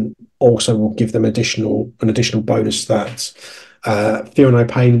Legion also will give them an additional bonus that feel no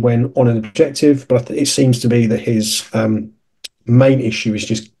pain when on an objective, but it seems to be that his main issue is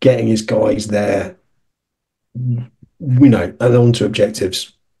just getting his guys there, and onto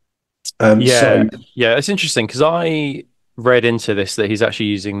objectives. Yeah, So yeah, it's interesting because I read into this that he's actually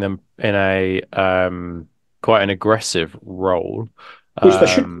using them in a quite an aggressive role. which they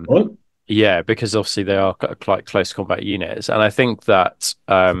should, Um, right? yeah, because obviously they are quite close combat units, and I think that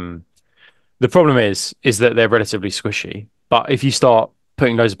the problem is that they're relatively squishy. But if you start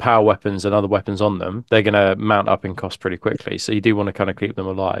putting loads of power weapons and other weapons on them, they're going to mount up in cost pretty quickly. So you do want to kind of keep them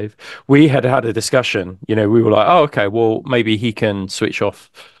alive. We had a discussion. We were like, oh, okay, well maybe he can switch off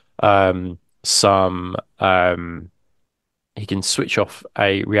some. He can switch off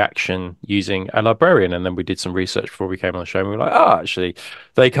a reaction using a librarian, and then we did some research before we came on the show, and we were like, oh, actually,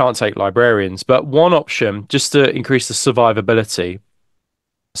 they can't take librarians. But one option, just to increase the survivability,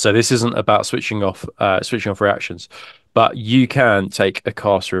 so this isn't about switching off reactions, but you can take a a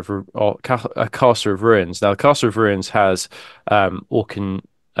caster of ruins. Now, the caster of ruins has or can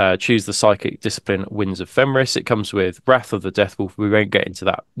choose the psychic discipline Winds of Fenris. It comes with Wrath of the Death Wolf. We won't get into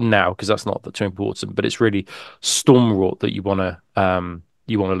that now because that's not too important. But it's really Stormwrought that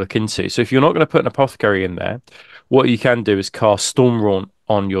you want to look into. So if you're not going to put an apothecary in there, what you can do is cast Storm Raunt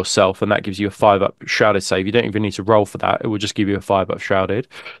on yourself, and that gives you a 5-up shrouded save. You don't even need to roll for that. It will just give you a 5-up shrouded.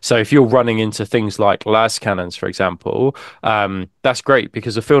 So if you're running into things like las cannons, for example, that's great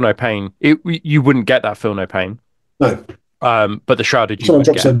because the feel no pain, you wouldn't get that feel no pain. No. But the shrouded you Someone would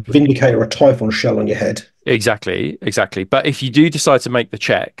drops get. a Vindicator or a Typhon shell on your head. Exactly, exactly. But if you do decide to make the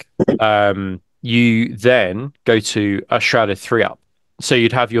check, you then go to a shrouded 3-up. So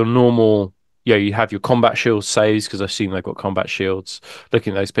you'd have your normal, you have your combat shield saves because I assume they've got combat shields.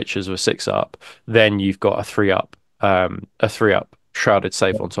 Looking at those pictures of a 6-up, then you've got a 3-up shrouded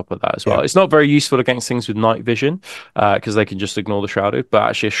save on top of that as well. Yeah. It's not very useful against things with night vision because they can just ignore the shrouded, but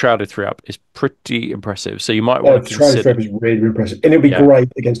actually a shrouded 3-up is pretty impressive. So you might want to Shrouded consider. Thread is really impressive. And it'd be Yeah, great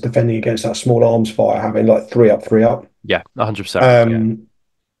against defending against that small arms fire, having like 3-up, 3-up. yeah, 100%.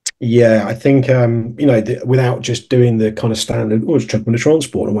 Yeah, I think without just doing the kind of standard, oh, just chuck them in the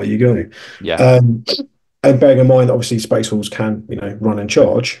transport and away you go. Yeah, Um, and bearing in mind that obviously space halls can, run and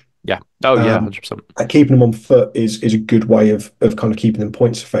charge. yeah. Oh yeah, Um, 100%. Keeping them on foot is a good way of kind of keeping them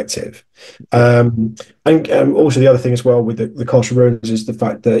points effective. Yeah. And also the other thing as well with the Castle Ruins is the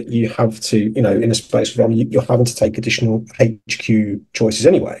fact that you have to, in a space realm, you're having to take additional HQ choices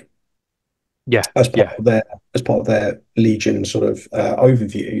anyway Yeah, as part yeah, of their Legion sort of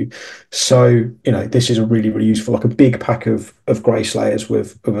overview. So this is a really really useful, like a big pack of Grey Slayers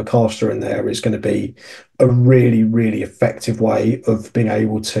with a caster in there is going to be a really really effective way of being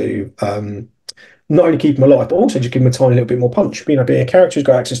able to not only keep him alive, but also just give him a tiny little bit more punch. Being a character who's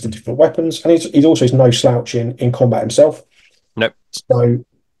got access to different weapons, and he's also no slouch in combat himself. nope. So,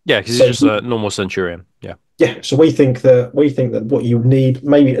 Yeah, because he's so just a normal centurion. Yeah, yeah, so we think that what you need,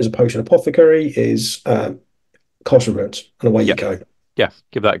 maybe as a potion apothecary, is Castle Ruins, and away you yeah, go. yeah.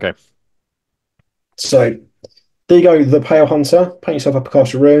 Give that a go. So there you go, the Pale Hunter. Paint yourself up a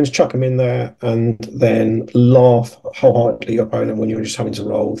Castle Ruins, chuck them in there, and then laugh wholeheartedly at your opponent when you're just having to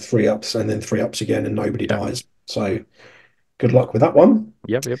roll 3-ups and then 3-ups again, and nobody Yeah, dies. So good luck with that one.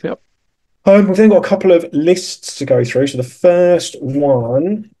 yep, yep, yep. We've then got a couple of lists to go through. So the first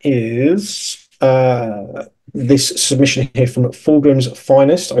one is this submission here from Fulgrim's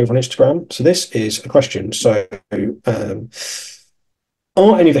Finest over on Instagram. So this is a question. So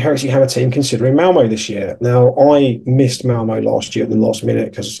are any of the Heresy Hammer team considering Malmo this year? Now, I missed Malmo last year at the last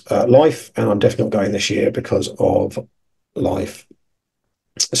minute because life, and I'm definitely not going this year because of life.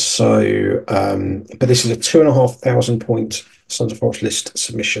 So, but this is a 2,500 point Sons of Forest list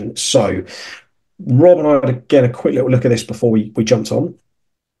submission. So, Rob and I had again a quick little look at this before we jumped on,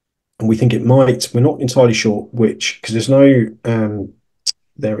 and we think it might. We're not entirely sure which because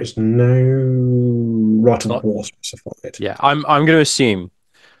there is no right It's of not. war specified. Yeah, I'm going to assume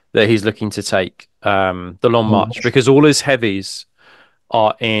that he's looking to take the Long Oh, March because all his heavies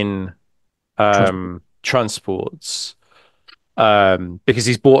are in transport. transports. Because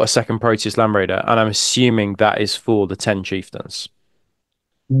he's bought a second Proteus Land Raider, and I'm assuming that is for the 10 chieftains.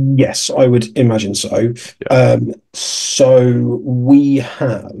 Yes, I would imagine so. Yeah, So we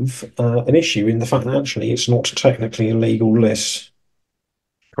have an issue in the fact that actually it's not technically a legal list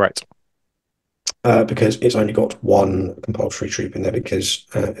correct. because it's only got one compulsory troop in there because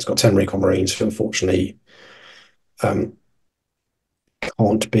it's got 10 recon marines who unfortunately um,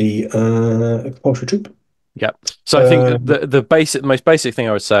 can't be a compulsory troop. Yeah. So I think the most basic thing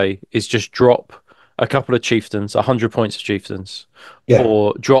I would say is just drop a couple of chieftains, 100 points of chieftains, Yeah,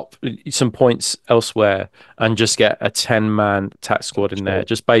 or drop some points elsewhere and just get a 10-man attack squad in there. sure.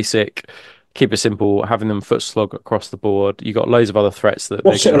 Just basic, keep it simple, having them foot slog across the board. You got loads of other threats that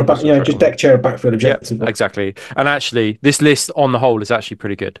Well, they're sit going on to a back, concentrate just on. deck chair a backfield Yeah, objective. exactly. And actually, this list on the whole is actually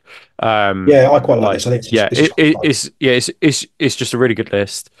pretty good. Yeah, I quite like Like, this. I think yeah, this is quite fun. it's just a really good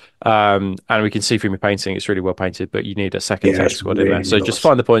list. And we can see from your painting, it's really well painted. But you need a second Yeah, tax it's squad in there. really So just nice.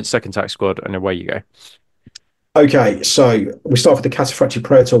 find the points, second tax squad, and away you go. Okay, so we start with the Cataphractic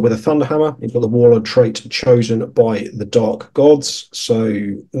Praetor with a Thunderhammer. You've got the Warlord trait chosen by the Dark Gods. So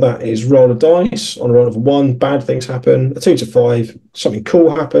that is roll a dice. On a roll of 1, bad things happen. A 2 to 5, something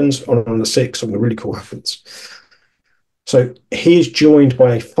cool happens. On a roll of 6, something really cool happens. So he is joined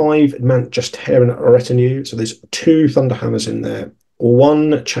by a 5-man just hair and a retinue. So there's 2 Thunderhammers in there,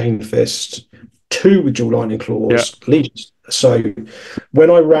 1 Chain Fist, 2 with dual lightning Yeah, claws, legions. So when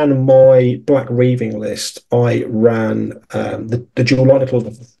I ran my Black Reaving list, I ran the dual lightning claws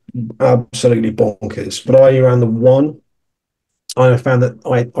were absolutely bonkers, but I ran the 1. I found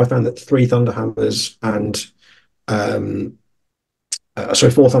that 3 Thunderhammers and um, 4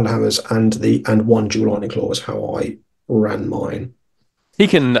 Thunderhammers and 1 dual lightning claw was how I ran mine. he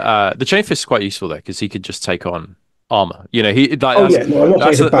can. The chain fist is quite useful there because he could just take on armor. You know, he like Oh yeah, no, I'm not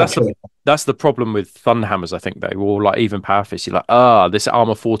saying it's a bad that's the choice. that's the problem with Thunderhammers, I think, though, or like even Power Fist. You're like, this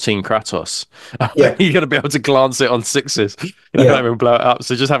armor 14 Kratos. Yeah, You're gonna be able to glance it on sixes. You know, yeah. and blow it up.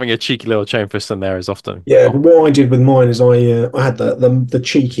 So just having a cheeky little chain fist in there is often Yeah, cool. but what I did with mine is I had the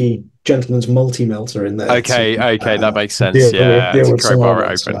cheeky gentleman's multi melter in there Okay, that makes sense. to Yeah, deal to with some crowbar it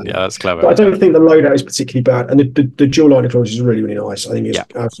armor. So, open. Yeah, that's but clever. I Yeah, don't think the loadout is particularly bad, and the dual line acknowledge is really nice. I think it's yeah,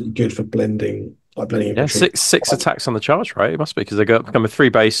 absolutely good for blending, like blending yeah. infantry. Six attacks on the charge, right? It must be because they got become a three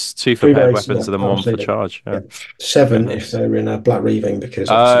base, two for Three paired base, yeah, weapons, and then one for absolutely. charge. Yeah, Yeah, very seven if nice. they're in a black reaving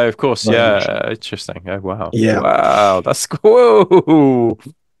because obviously Of course, range. yeah. Interesting. Oh wow. Yeah, Wow, that's cool.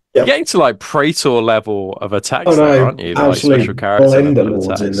 You're yeah. getting to like Praetor level of Oh attacks there, no, aren't you? Like special absolute character blender level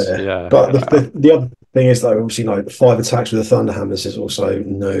lords in attacks. there. Yeah. But Wow. the other thing is though, obviously, five attacks with the Thunderhammers is also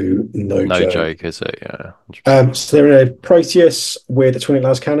no No joke. joke, is it? Yeah. 100%. So they're in a Proteus with a twin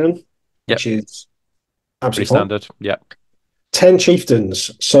las cannon, Yep. which is Pretty absolutely fine. standard. Yep. 10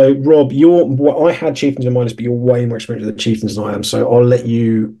 chieftains. So Rob, I had chieftains in mind, but you're way more experienced with the chieftains than I am. So I'll let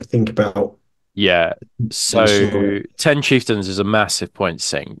you think about Yeah. these scenarios. So 10 chieftains is a massive point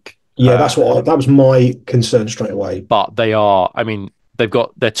sink. Yeah, that was my concern straight away. But they are, I mean, they've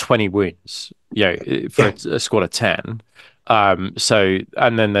got their 20 wounds, you know, for Yeah, a squad of 10. So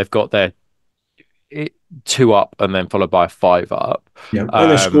and then they've got their it, two up and then followed by a five up. yeah, and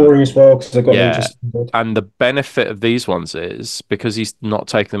they're Um, scoring as well because they've got yeah. ninjas. And the benefit of these ones is because he's not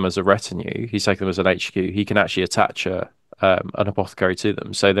taking them as a retinue, he's taking them as an HQ, he can actually attach an apothecary to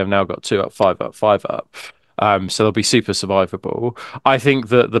them. So they've now got two up, five up, five up. So they'll be super survivable. I think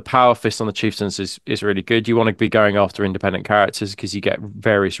that the power fist on the chieftains is really good. You want to be going after independent characters because you get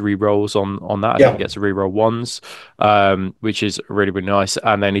various re-rolls on that. I think he Yeah, gets to re-roll ones, which is really nice.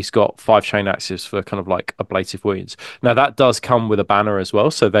 And then he's got five chain axes for kind of like ablative wounds. Now that does come with a banner as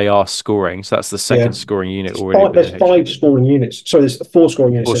well, so they are scoring. So that's the yeah. second scoring unit already with There's the five HQ. scoring units. Sorry, there's four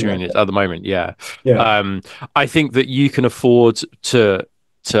scoring units Four in there. scoring units at the moment, yeah. Yeah, Um, I think that you can afford to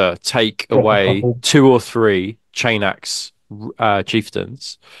take drop a away couple. two or three chain axe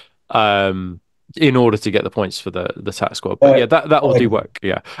chieftains um, in order to get the points for the tax squad. But yeah, I, that will I do work.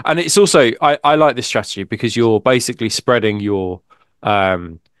 Yeah, and it's also I like this strategy because you're basically spreading your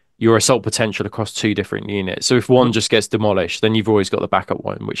assault potential across two different units. So if one just gets demolished, then you've always got the backup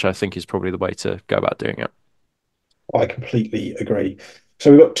one, which I think is probably the way to go about doing it. I completely agree. So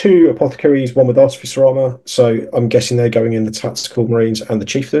we've got two apothecaries, one with artificer armor. So I'm guessing they're going in the tactical marines and the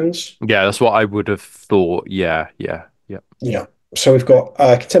chieftains. Yeah, that's what I would have thought. Yeah. Yeah. So we've got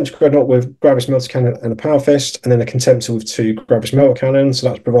a contemptor dreadnought with Gravis melter cannon and a power fist, and then a contemptor with two Gravis melter cannons. So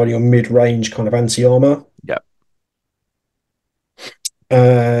that's providing a mid-range kind of anti-armor. Yeah.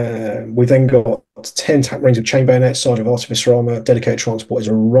 We've then got 10 tank marines with chain bayonets, sergeant of artificer armor, dedicated transport is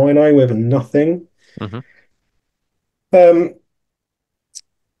a rhino with a nothing. Hmm. Um,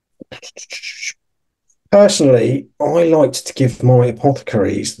 Personally, I liked to give my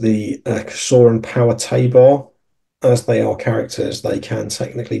apothecaries the Soren Power Tabor. As they are characters, they can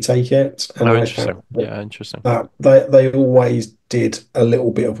technically take it. And Oh, I found interesting. Yeah, interesting. that they always did a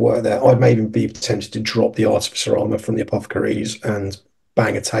little bit of work there. I'd maybe be tempted to drop the Artificer armor from the apothecaries and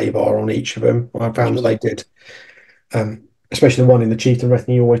bang a Tabor on each of them. I found that they Interesting. did. Especially the one in the Chieftain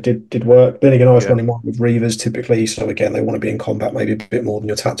Retinue always did work. Then again, I was Yeah. running mine with Reavers typically, so again, they want to be in combat maybe a bit more than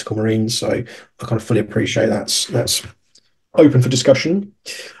your tactical Marines. So I kind of fully appreciate that's open for discussion.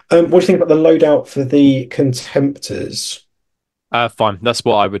 What do you think about the loadout for the Contemptors? Fine. That's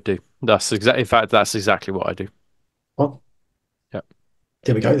what I would do. That's exactly. In fact, that's exactly what I do. Well, Yeah.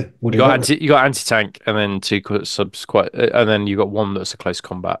 there we go then. We'll You do got that. you got anti tank, and then two subs quite, and then you got one that's a close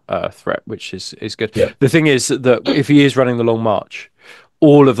combat threat, which is good. Yeah, The thing is that if he is running the long march,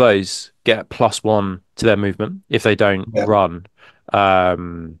 all of those get +1 to their movement. If they don't yeah. run,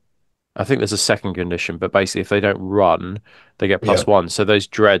 I think there's a second condition, but basically, if they don't run, they get Yeah. +1. So those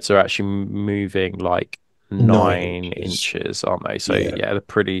dreads are actually moving like Nine 9 inches, inches. aren't they? So Yeah. yeah, they're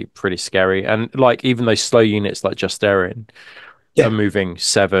pretty scary. And like even those slow units like Justerian are Yeah. moving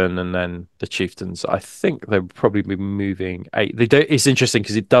 7, and then the chieftains, I think they'll probably be moving 8. They don't. It's interesting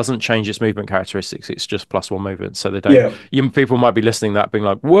because it doesn't change its movement characteristics. It's just +1 movement. So they don't. Yeah. People might be listening to that being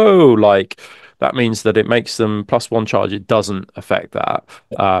like, "Whoa!" Like that means that it makes them +1 charge. It doesn't affect that.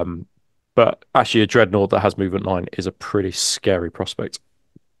 But actually, a dreadnought that has movement 9 is a pretty scary prospect.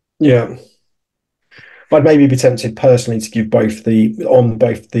 Yeah. I'd maybe be tempted personally to give both the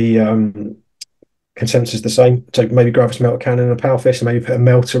consensus the same. So maybe Gravis Melter Cannon and a Power Fist, and maybe put a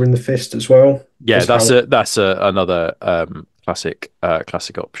Melter in the fist as well. Yeah, As how that's another classic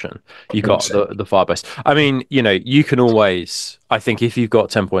option. You got the Firebase. I mean, you can always. I think if you've got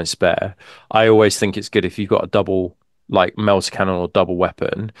 10 points spare, I always think it's good if you've got a double like melter cannon or double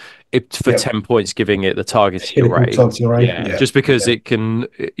weapon, it for Yep. 10 points, giving it the targeting Helical array. targeting array. Yeah, Yeah. just because Yeah. it can,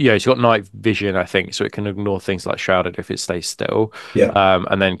 it's got night vision, I think, so it can ignore things like shrouded if it stays still, Yeah.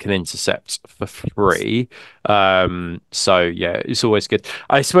 and then can intercept for free. So yeah, it's always good.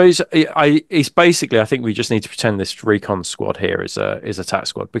 I suppose it's basically, I think we just need to pretend this recon squad here is a tac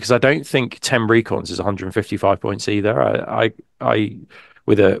squad, because I don't think 10 recons is 155 points either. I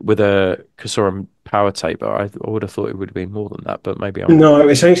with a Kassorum power taper, I would have thought it would have been more than that, but maybe I'm wrong. No,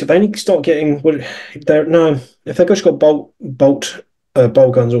 it's only they need to start getting what they're no. If they've just got bolt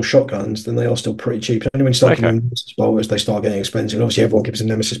guns or shotguns, then they are still pretty cheap. Only when you start Okay, getting nemesis bolters, they start getting expensive. And obviously, everyone gives them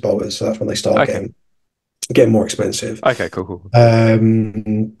nemesis bolters, so that's when they start okay, getting more expensive. okay, cool.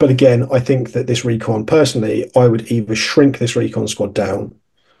 But again, I think that this recon, personally, I would either shrink this recon squad down,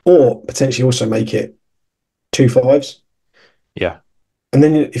 or potentially also make it two fives. Yeah, And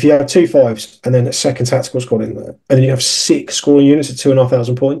then if you have two fives and then a second tactical squad in there, and then you have six scoring units at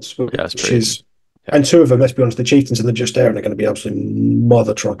 2,500 points, yeah, it's which pretty. is, Yeah, and two of them, let's be honest, the chieftains and the just there, and they're going to be absolute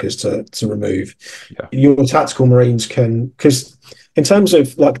mother truckers to remove. yeah, Your tactical marines can, because in terms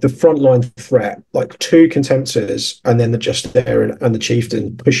of like the frontline threat, like two contemptors and then the just there and the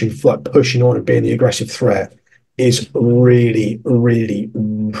chieftain pushing on and being the aggressive threat is really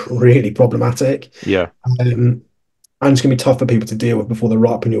problematic. yeah, Um, and it's going to be tough for people to deal with before they're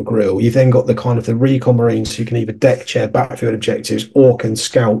right up in your grill. You've then got the kind of the recon marines who can either deck chair backfield objectives or can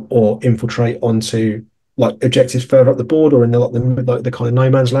scout or infiltrate onto like objectives further up the board or in the kind of no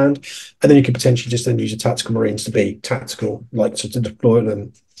man's land. And then you could potentially just then use your tactical marines to be tactical, like to deploy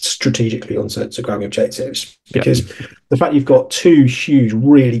them strategically onto grabbing objectives. yeah, Because the fact you've got two huge,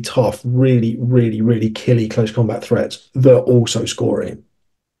 really tough, really killy close combat threats that are also scoring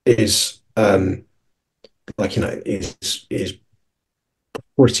is is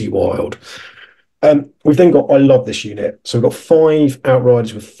pretty wild. We've then got, I love this unit. So we've got five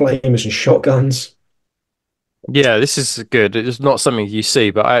outriders with flamers and shotguns. yeah. This is good. It's not something you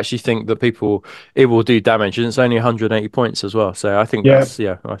see, but I actually think that people it will do damage, and it's only 180 points as well. So I think Yeah, that's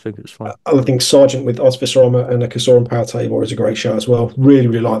yeah, I think it's fine. I think Sergeant with Artificer Armor and a Kassorum Power Tabor is a great show as well. Really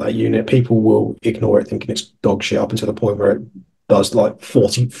like that unit. People will ignore it thinking it's dog shit up until the point where it does like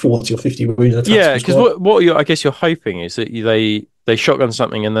 40 or 50 wounds in a Yeah, tactical because squad. I guess you're hoping is that they shotgun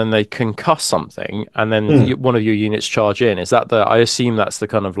something and then they concuss something and then Hmm. one of your units charge in. Is that the? I assume that's the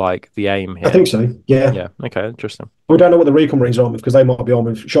kind of like the aim I here. think so. Yeah. Yeah. Okay. Interesting. We don't know what the recon marines are because they might be armed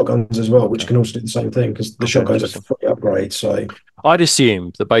with shotguns as well, which Okay. can also do the same thing because the Okay. shotguns are Interesting. free upgrade. So I'd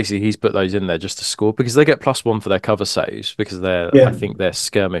assume that basically he's put those in there just to score because they get +1 for their cover saves because I yeah, think they're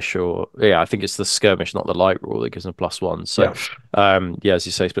skirmish or yeah, I think it's the skirmish, not the light rule that gives them +1. So yeah. yeah, as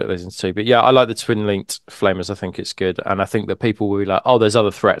you say, split those into two. But yeah, I like the twin linked flamers. I think it's good, and I think that people will be like, oh, there's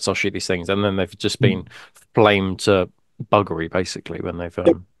other threats. I'll shoot these things, and then they've just been flamed to buggery basically when they've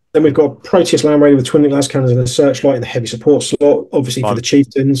Then we've got Proteus Land Raider with twin link las cannons and a searchlight in the heavy support slot, obviously for fun. the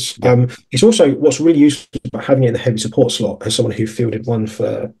chieftains. Yeah. It's also what's really useful about having it in the heavy support slot as someone who fielded one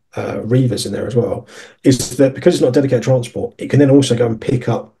for Reavers in there as well, is that because it's not dedicated transport, it can then also go and pick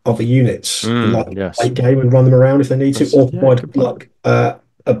up other units like Yes. late game and run them around if they need to, That's or yeah, provide good point. like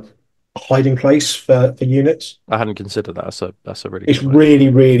a hiding place for units. I hadn't considered that. That's a really It's good point.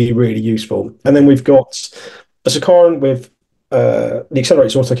 really useful. And then we've got a Sakaran with the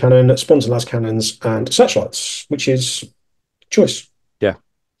accelerated autocannon, sponsor las cannons, and searchlights, which is choice. Yeah.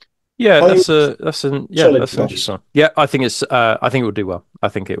 Yeah, I think solid that's an base. interesting one. Yeah, I think it will do well. I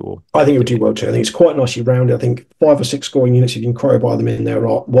think it will. I Yeah, think it would do do well. well too. I think it's quite nicely rounded. I think 5 or 6 scoring units, if you can crowbar them in there,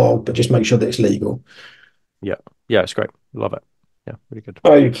 are wild, but just make sure that it's legal. Yeah. Yeah, it's great. Love it. Yeah, really good.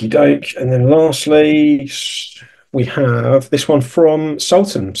 Okie doke. And then lastly, we have this one from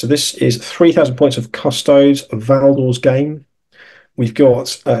Sultan. So this is 3,000 points of Custodes, Valdor's Game. We've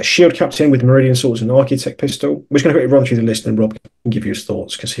got Shield Captain with Meridian Swords and Architect Pistol. We're just going to quickly run through the list and Rob can give you his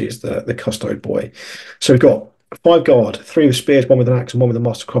thoughts because he's the custode boy. So we've got 5 guard, 3 with spears, 1 with an axe, and 1 with a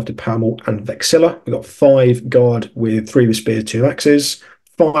mastercrafted pommel and vexilla. We've got 5 guard with 3 with spears, 2 axes.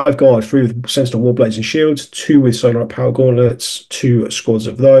 5 guard, 3 with sensitive warblades and shields, 2 with solar power gauntlets, 2 squads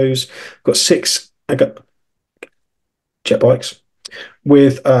of those. We've got 6 jet bikes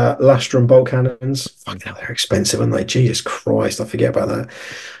with Lastrum bolt cannons. Fucking hell, they're expensive, aren't they? Jesus Christ, I forget about that.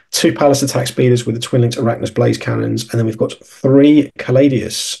 2 Palace attack speeders with the twin linked Arachnus blaze cannons, and then we've got 3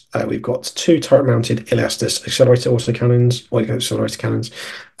 Caladius. We've got 2 turret mounted Elastus accelerated auto cannons, or accelerated cannons,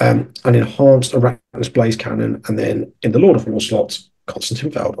 an enhanced Arachnus blaze cannon, and then in the Lord of War slots,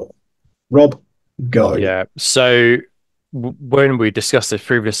 Constantine Valdor. Rob, go. Yeah. So when we discussed this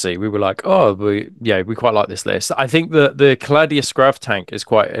previously, we were like, oh, we quite like this list. I think that the Caladius Grav tank is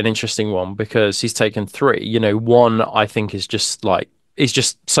quite an interesting one because he's taken three. You know, one I think is just like is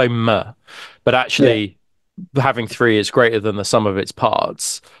just so meh, but Yeah. actually having three is greater than the sum of its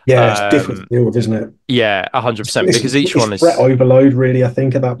parts. Yeah, it's difficult to Um, deal with, isn't it? yeah, 100% It's, because each it's one threat is overload, really, I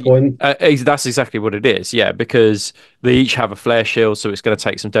think, at that point. That's exactly what it is. Yeah, because they each have a flare shield, so it's going to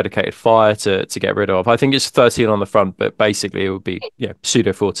take some dedicated fire to get rid of. I think it's 13 on the front, but basically it would be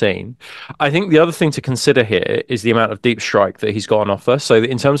pseudo 14. I think the other thing to consider here is the amount of deep strike that he's got on offer. So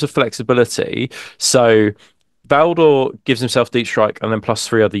in terms of flexibility, so Valdor gives himself deep strike and then plus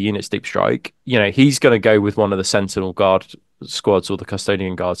three other units deep strike. You know, he's going to go with one of the Sentinel Guard squads or the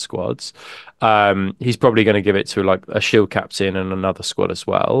Custodian Guard squads. He's probably going to give it to like a shield captain and another squad as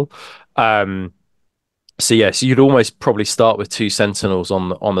well. Um, so yes, you'd almost probably start with two Sentinels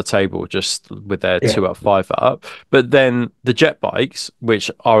on the table, just with their Yeah. 2 out of 5 up. But then the jet bikes, which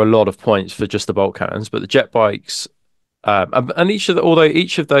are a lot of points for just the bolt cannons, but the jet bikes and although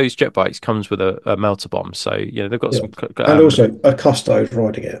each of those jet bikes comes with a melter bomb, so you know they've got Yeah. some. And also a custodes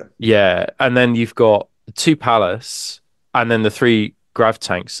riding it. Yeah, and then you've got the two Palace and then the three grav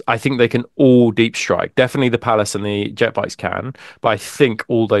tanks. I think they can all deep strike. Definitely the Palace and the jet bikes can, but I think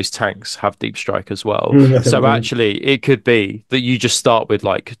all those tanks have deep strike as well. I think So they actually, it could be that you just start with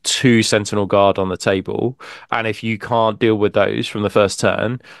like two Sentinel Guard on the table, and if you can't deal with those from the first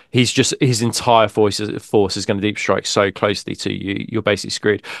turn, his entire force is going to deep strike so closely to you, you're basically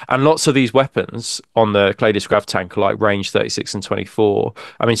screwed. And lots of these weapons on the Claydus grav tank are like range 36 and 24.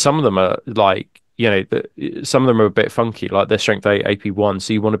 I mean, some of them are like, you know, some of them are a bit funky, like they're strength 8, AP1,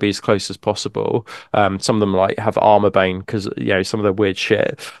 so you want to be as close as possible. Some of them like have armor bane because, you know, some of the weird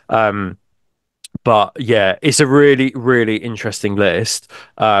shit. But yeah, it's a really, really interesting list.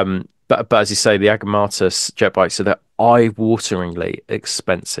 But as you say, the Agamatus jet bikes are they're eye-wateringly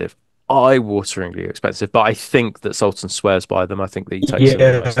expensive. Eye-wateringly expensive. But I think that Sultan swears by them. I think that he takes them in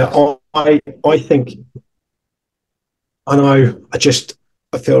Yeah, most lists. I think I know.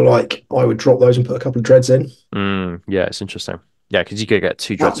 I feel like I would drop those and put a couple of dreads in. Yeah, it's interesting. Yeah, because you could get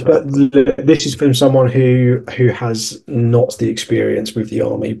two dreads for it. But this is from someone who has not the experience with the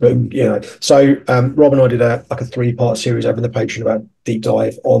army. But you know, so Rob and I did a like a 3-part series over the Patreon about deep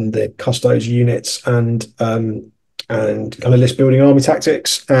dive on the custodes units and kind of list building army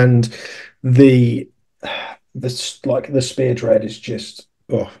tactics and the the spear dread is just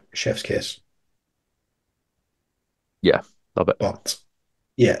chef's kiss. Yeah, love it. But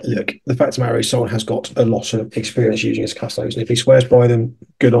yeah, look, the fact of the matter is someone has got a lot of experience using his custodes, and if he swears by them,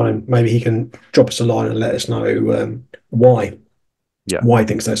 good on him. Maybe he can drop us a line and let us know why Yeah. he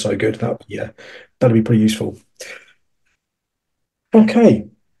thinks they're so good. That'd be pretty useful. Okay,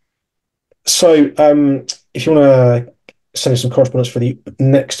 so if you want to send us some correspondence for the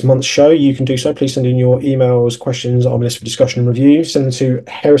next month's show, you can do so. Please send in your emails, questions, on the list for discussion and review. Send them to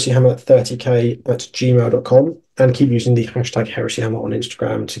heresyhammer30k@gmail.com and keep using the hashtag heresyhammer on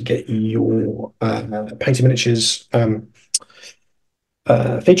Instagram to get your painted miniatures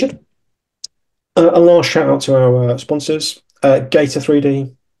featured. A last shout out to our sponsors, Gator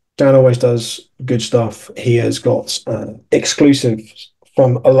 3D. Dan always does good stuff. He has got exclusives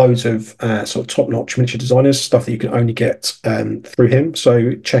from a loads of sort of top-notch miniature designers, stuff that you can only get through him.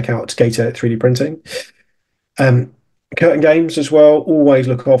 So check out Gator 3D Printing. Kirton Games as well, always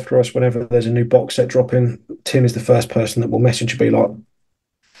look after us whenever there's a new box set dropping. Tim is the first person that will message and be like,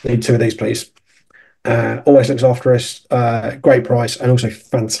 need 2 of these, please. Always looks after us, great price, and also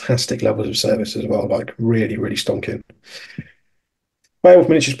fantastic levels of service as well, like really, really stonking. Beowulf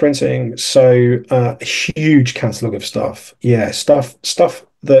Miniature Printing, so a huge catalogue of stuff. Yeah, stuff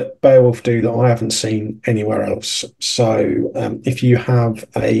that Beowulf do that I haven't seen anywhere else. So if you have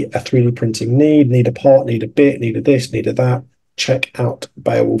a 3D printing need a part, need a bit, need a this, need a that, check out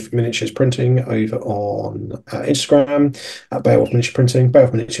Beowulf Miniatures Printing over on Instagram at Beowulf Miniature Printing,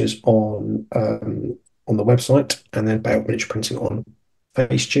 Beowulf Miniatures on the website, and then Beowulf Miniature Printing on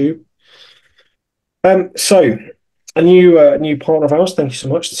FaceTube. So a new partner of ours, thank you so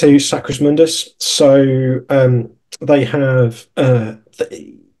much to Sacrus Mundus. So they have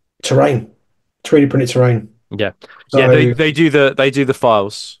terrain, 3D printed terrain. Yeah. Yeah, So they do the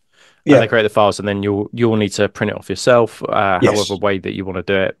files and they yeah, create the files and then you'll need to print it off yourself, however yes. way that you want to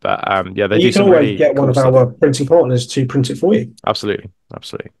do it. But yeah, they And do you can some always really get one cool of stuff. our printing partners to print it for you. Absolutely.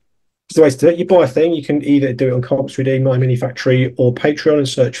 Absolutely. It's the way to do it. You buy a thing, you can either do it on Carbox 3D, My Mini Factory, or Patreon and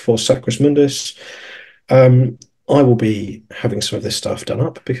search for Sacrus Mundus. I will be having some of this stuff done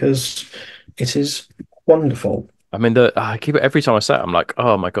up because it is wonderful. I mean, I keep it every time I say it, I'm like,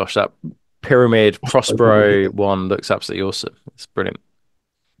 oh my gosh, pyramid Prospero one looks absolutely awesome. It's brilliant.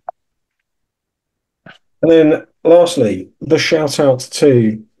 And then lastly, the shout out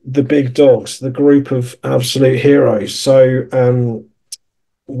to the big dogs, the group of absolute heroes. So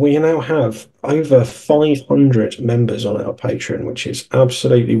we now have over 500 members on our Patreon, which is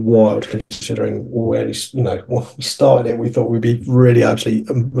absolutely wild considering when when we started it, we thought we'd be really absolutely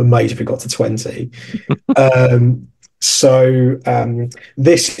amazed if we got to 20. Um,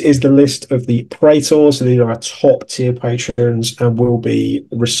 this is the list of the Praetors. So these are our top tier patrons, and we'll be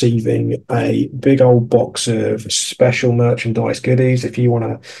receiving a big old box of special merchandise goodies. If you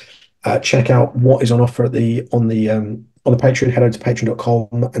want to check out what is on offer at the on the Patreon, head over to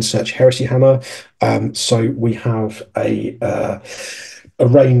patreon.com and search Heresy Hammer. So we have a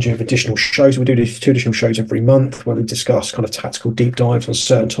range of additional shows. We do these 2 additional shows every month where we discuss kind of tactical deep dives on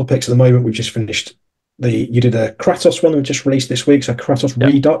certain topics. At the moment, we've just finished you did a Kratos one that we just released this week, so Kratos Yeah.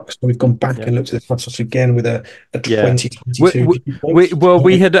 Redux. So we've gone back Yeah. and looked at the Kratos again with a Yeah.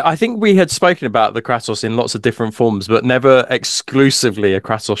 2022 I think we had spoken about the Kratos in lots of different forms, but never exclusively a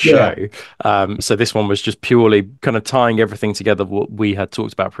Kratos Yeah, show. So this one was just purely kind of tying everything together, what we had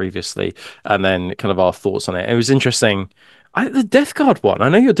talked about previously, and then kind of our thoughts on it. It was interesting. The Death Guard one, I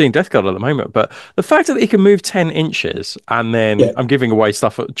know you're doing Death Guard at the moment, but the fact that he can move 10 inches, and then yeah, I'm giving away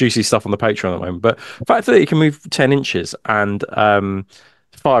stuff, juicy stuff on the Patreon at the moment, but the fact that he can move 10 inches and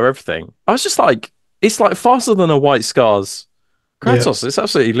fire everything, I was just like, it's like faster than a White Scars yeah. Kratos. It's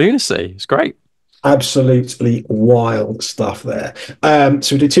absolutely lunacy. It's great. Absolutely wild stuff there.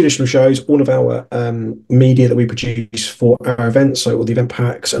 So we did 2 additional shows. All of our media that we produce for our events, so all the event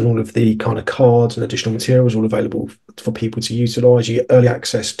packs and all of the kind of cards and additional materials, all available for people to utilize. You get early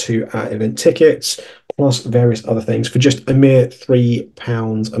access to our event tickets, plus various other things for just a mere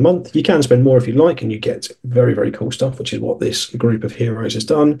 £3 a month. You can spend more if you like, and you get very, very cool stuff, which is what this group of heroes has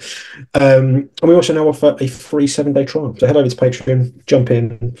done. And we also now offer a free 7-day trial. So head over to Patreon, jump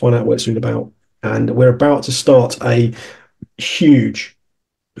in, find out what it's all about. And we're about to start a huge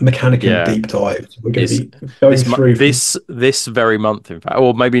Mechanicum Yeah. deep dive. We're going to It's be going through. this very month, in fact,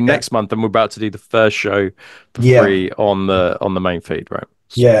 or maybe Yeah, next month, and we're about to do the first show for yeah, free on the main feed, right?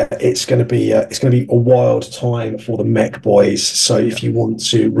 yeah. It's going to be a wild time for the mech boys. So Yeah. if you want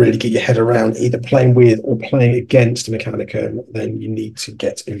to really get your head around either playing with or playing against Mechanicum, then you need to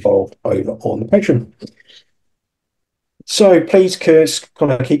get involved over on the Patreon. So please,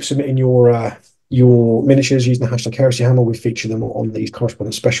 kind of keep submitting your miniatures using the hashtag Heresy Hammer. We feature them on these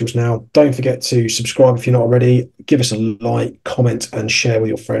correspondence specials now. Don't forget to subscribe if you're not already. Give us a like, comment, and share with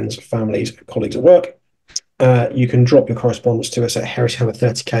your friends, families, colleagues at work. You can drop your correspondence to us at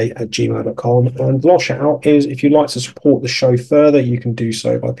heresyhammer30k@gmail.com. And the last shout out is if you'd like to support the show further, you can do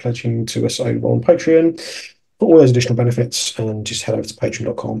so by pledging to us over on Patreon for all those additional benefits. And just head over to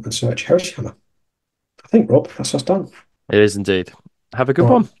patreon.com and search Heresy Hammer. I think, Rob, that's us done. It is indeed. Have a good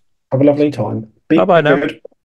All right. one. Have a lovely time. Bye Be bye now. good.